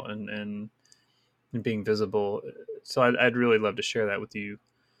coming out and being visible. So I'd really love to share that with you.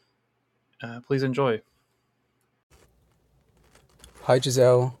 Please enjoy. Hi,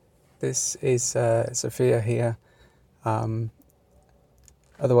 Giselle. This is Sophia here,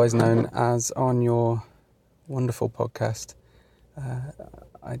 otherwise known as on your wonderful podcast.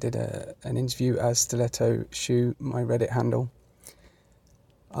 I did an interview as Stiletto Shoe, my Reddit handle.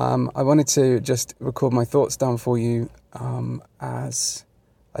 I wanted to just record my thoughts down for you as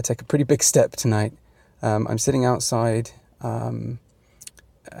I take a pretty big step tonight. I'm sitting outside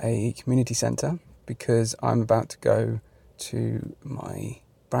a community centre because I'm about to go to my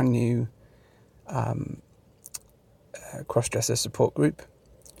brand new cross-dresser support group.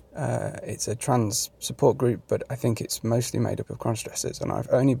 It's a trans support group, but I think it's mostly made up of cross-dressers, and I've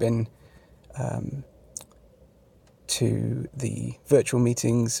only been to the virtual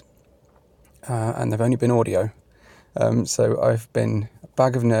meetings and they've only been audio. So I've been a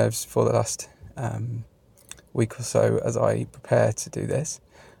bag of nerves for the last week or so as I prepare to do this.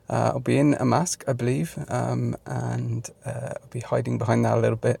 I'll be in a mask, I believe, and I'll be hiding behind that a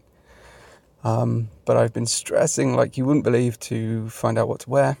little bit. But I've been stressing like you wouldn't believe to find out what to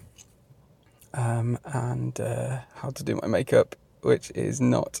wear. and how to do my makeup, which is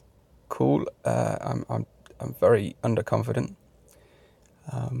not cool. I'm very underconfident,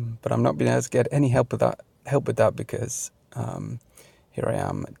 but I'm not being able to get any help with that because here I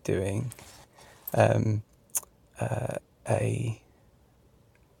am doing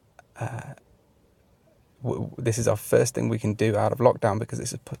this is our first thing we can do out of lockdown because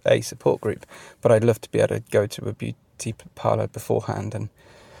it's a support group, but I'd love to be able to go to a beauty parlour beforehand and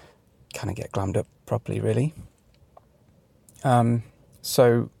kind of get glammed up properly, really.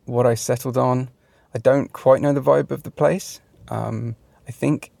 So what I settled on, I don't quite know the vibe of the place. I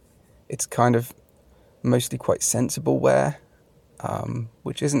think it's kind of mostly quite sensible wear,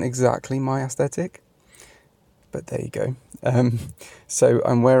 which isn't exactly my aesthetic, but there you go. So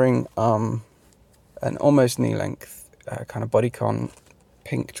I'm wearing an almost knee-length kind of bodycon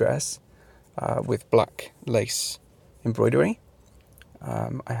pink dress with black lace embroidery.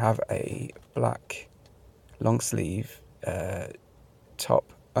 I have a black long-sleeve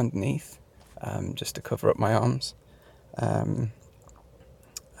top underneath, just to cover up my arms. I'm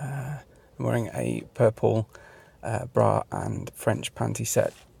wearing a purple bra and French panty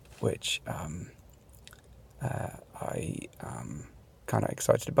set, which I am kind of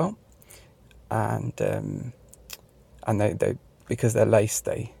excited about. And they because they're lace,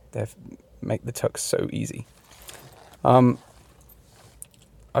 they make the tucks so easy. I've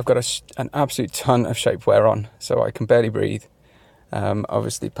got an absolute ton of shapewear on, so I can barely breathe.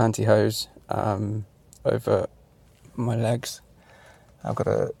 Obviously pantyhose over my legs. I've got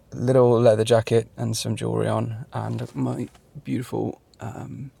a little leather jacket and some jewellery on, and my beautiful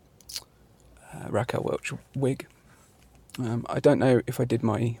Raquel Welch wig. I don't know if I did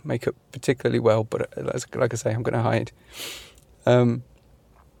my makeup particularly well, but like I say, I'm going to hide. I'm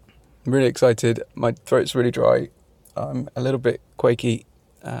really excited. My throat's really dry. I'm a little bit quaky.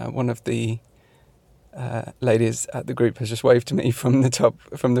 One of the ladies at the group has just waved to me from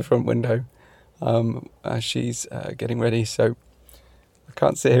the front window. She's getting ready, so I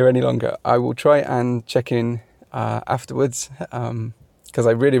can't sit here any longer. I will try and check in afterwards, because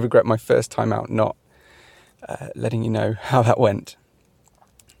I really regret my first time out not letting you know how that went.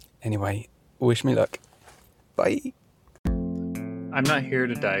 Anyway, wish me luck. Bye. I'm not here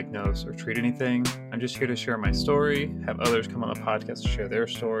to diagnose or treat anything. I'm just here to share my story, have others come on the podcast to share their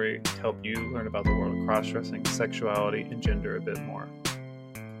story, to help you learn about the world of cross-dressing, sexuality, and gender a bit more.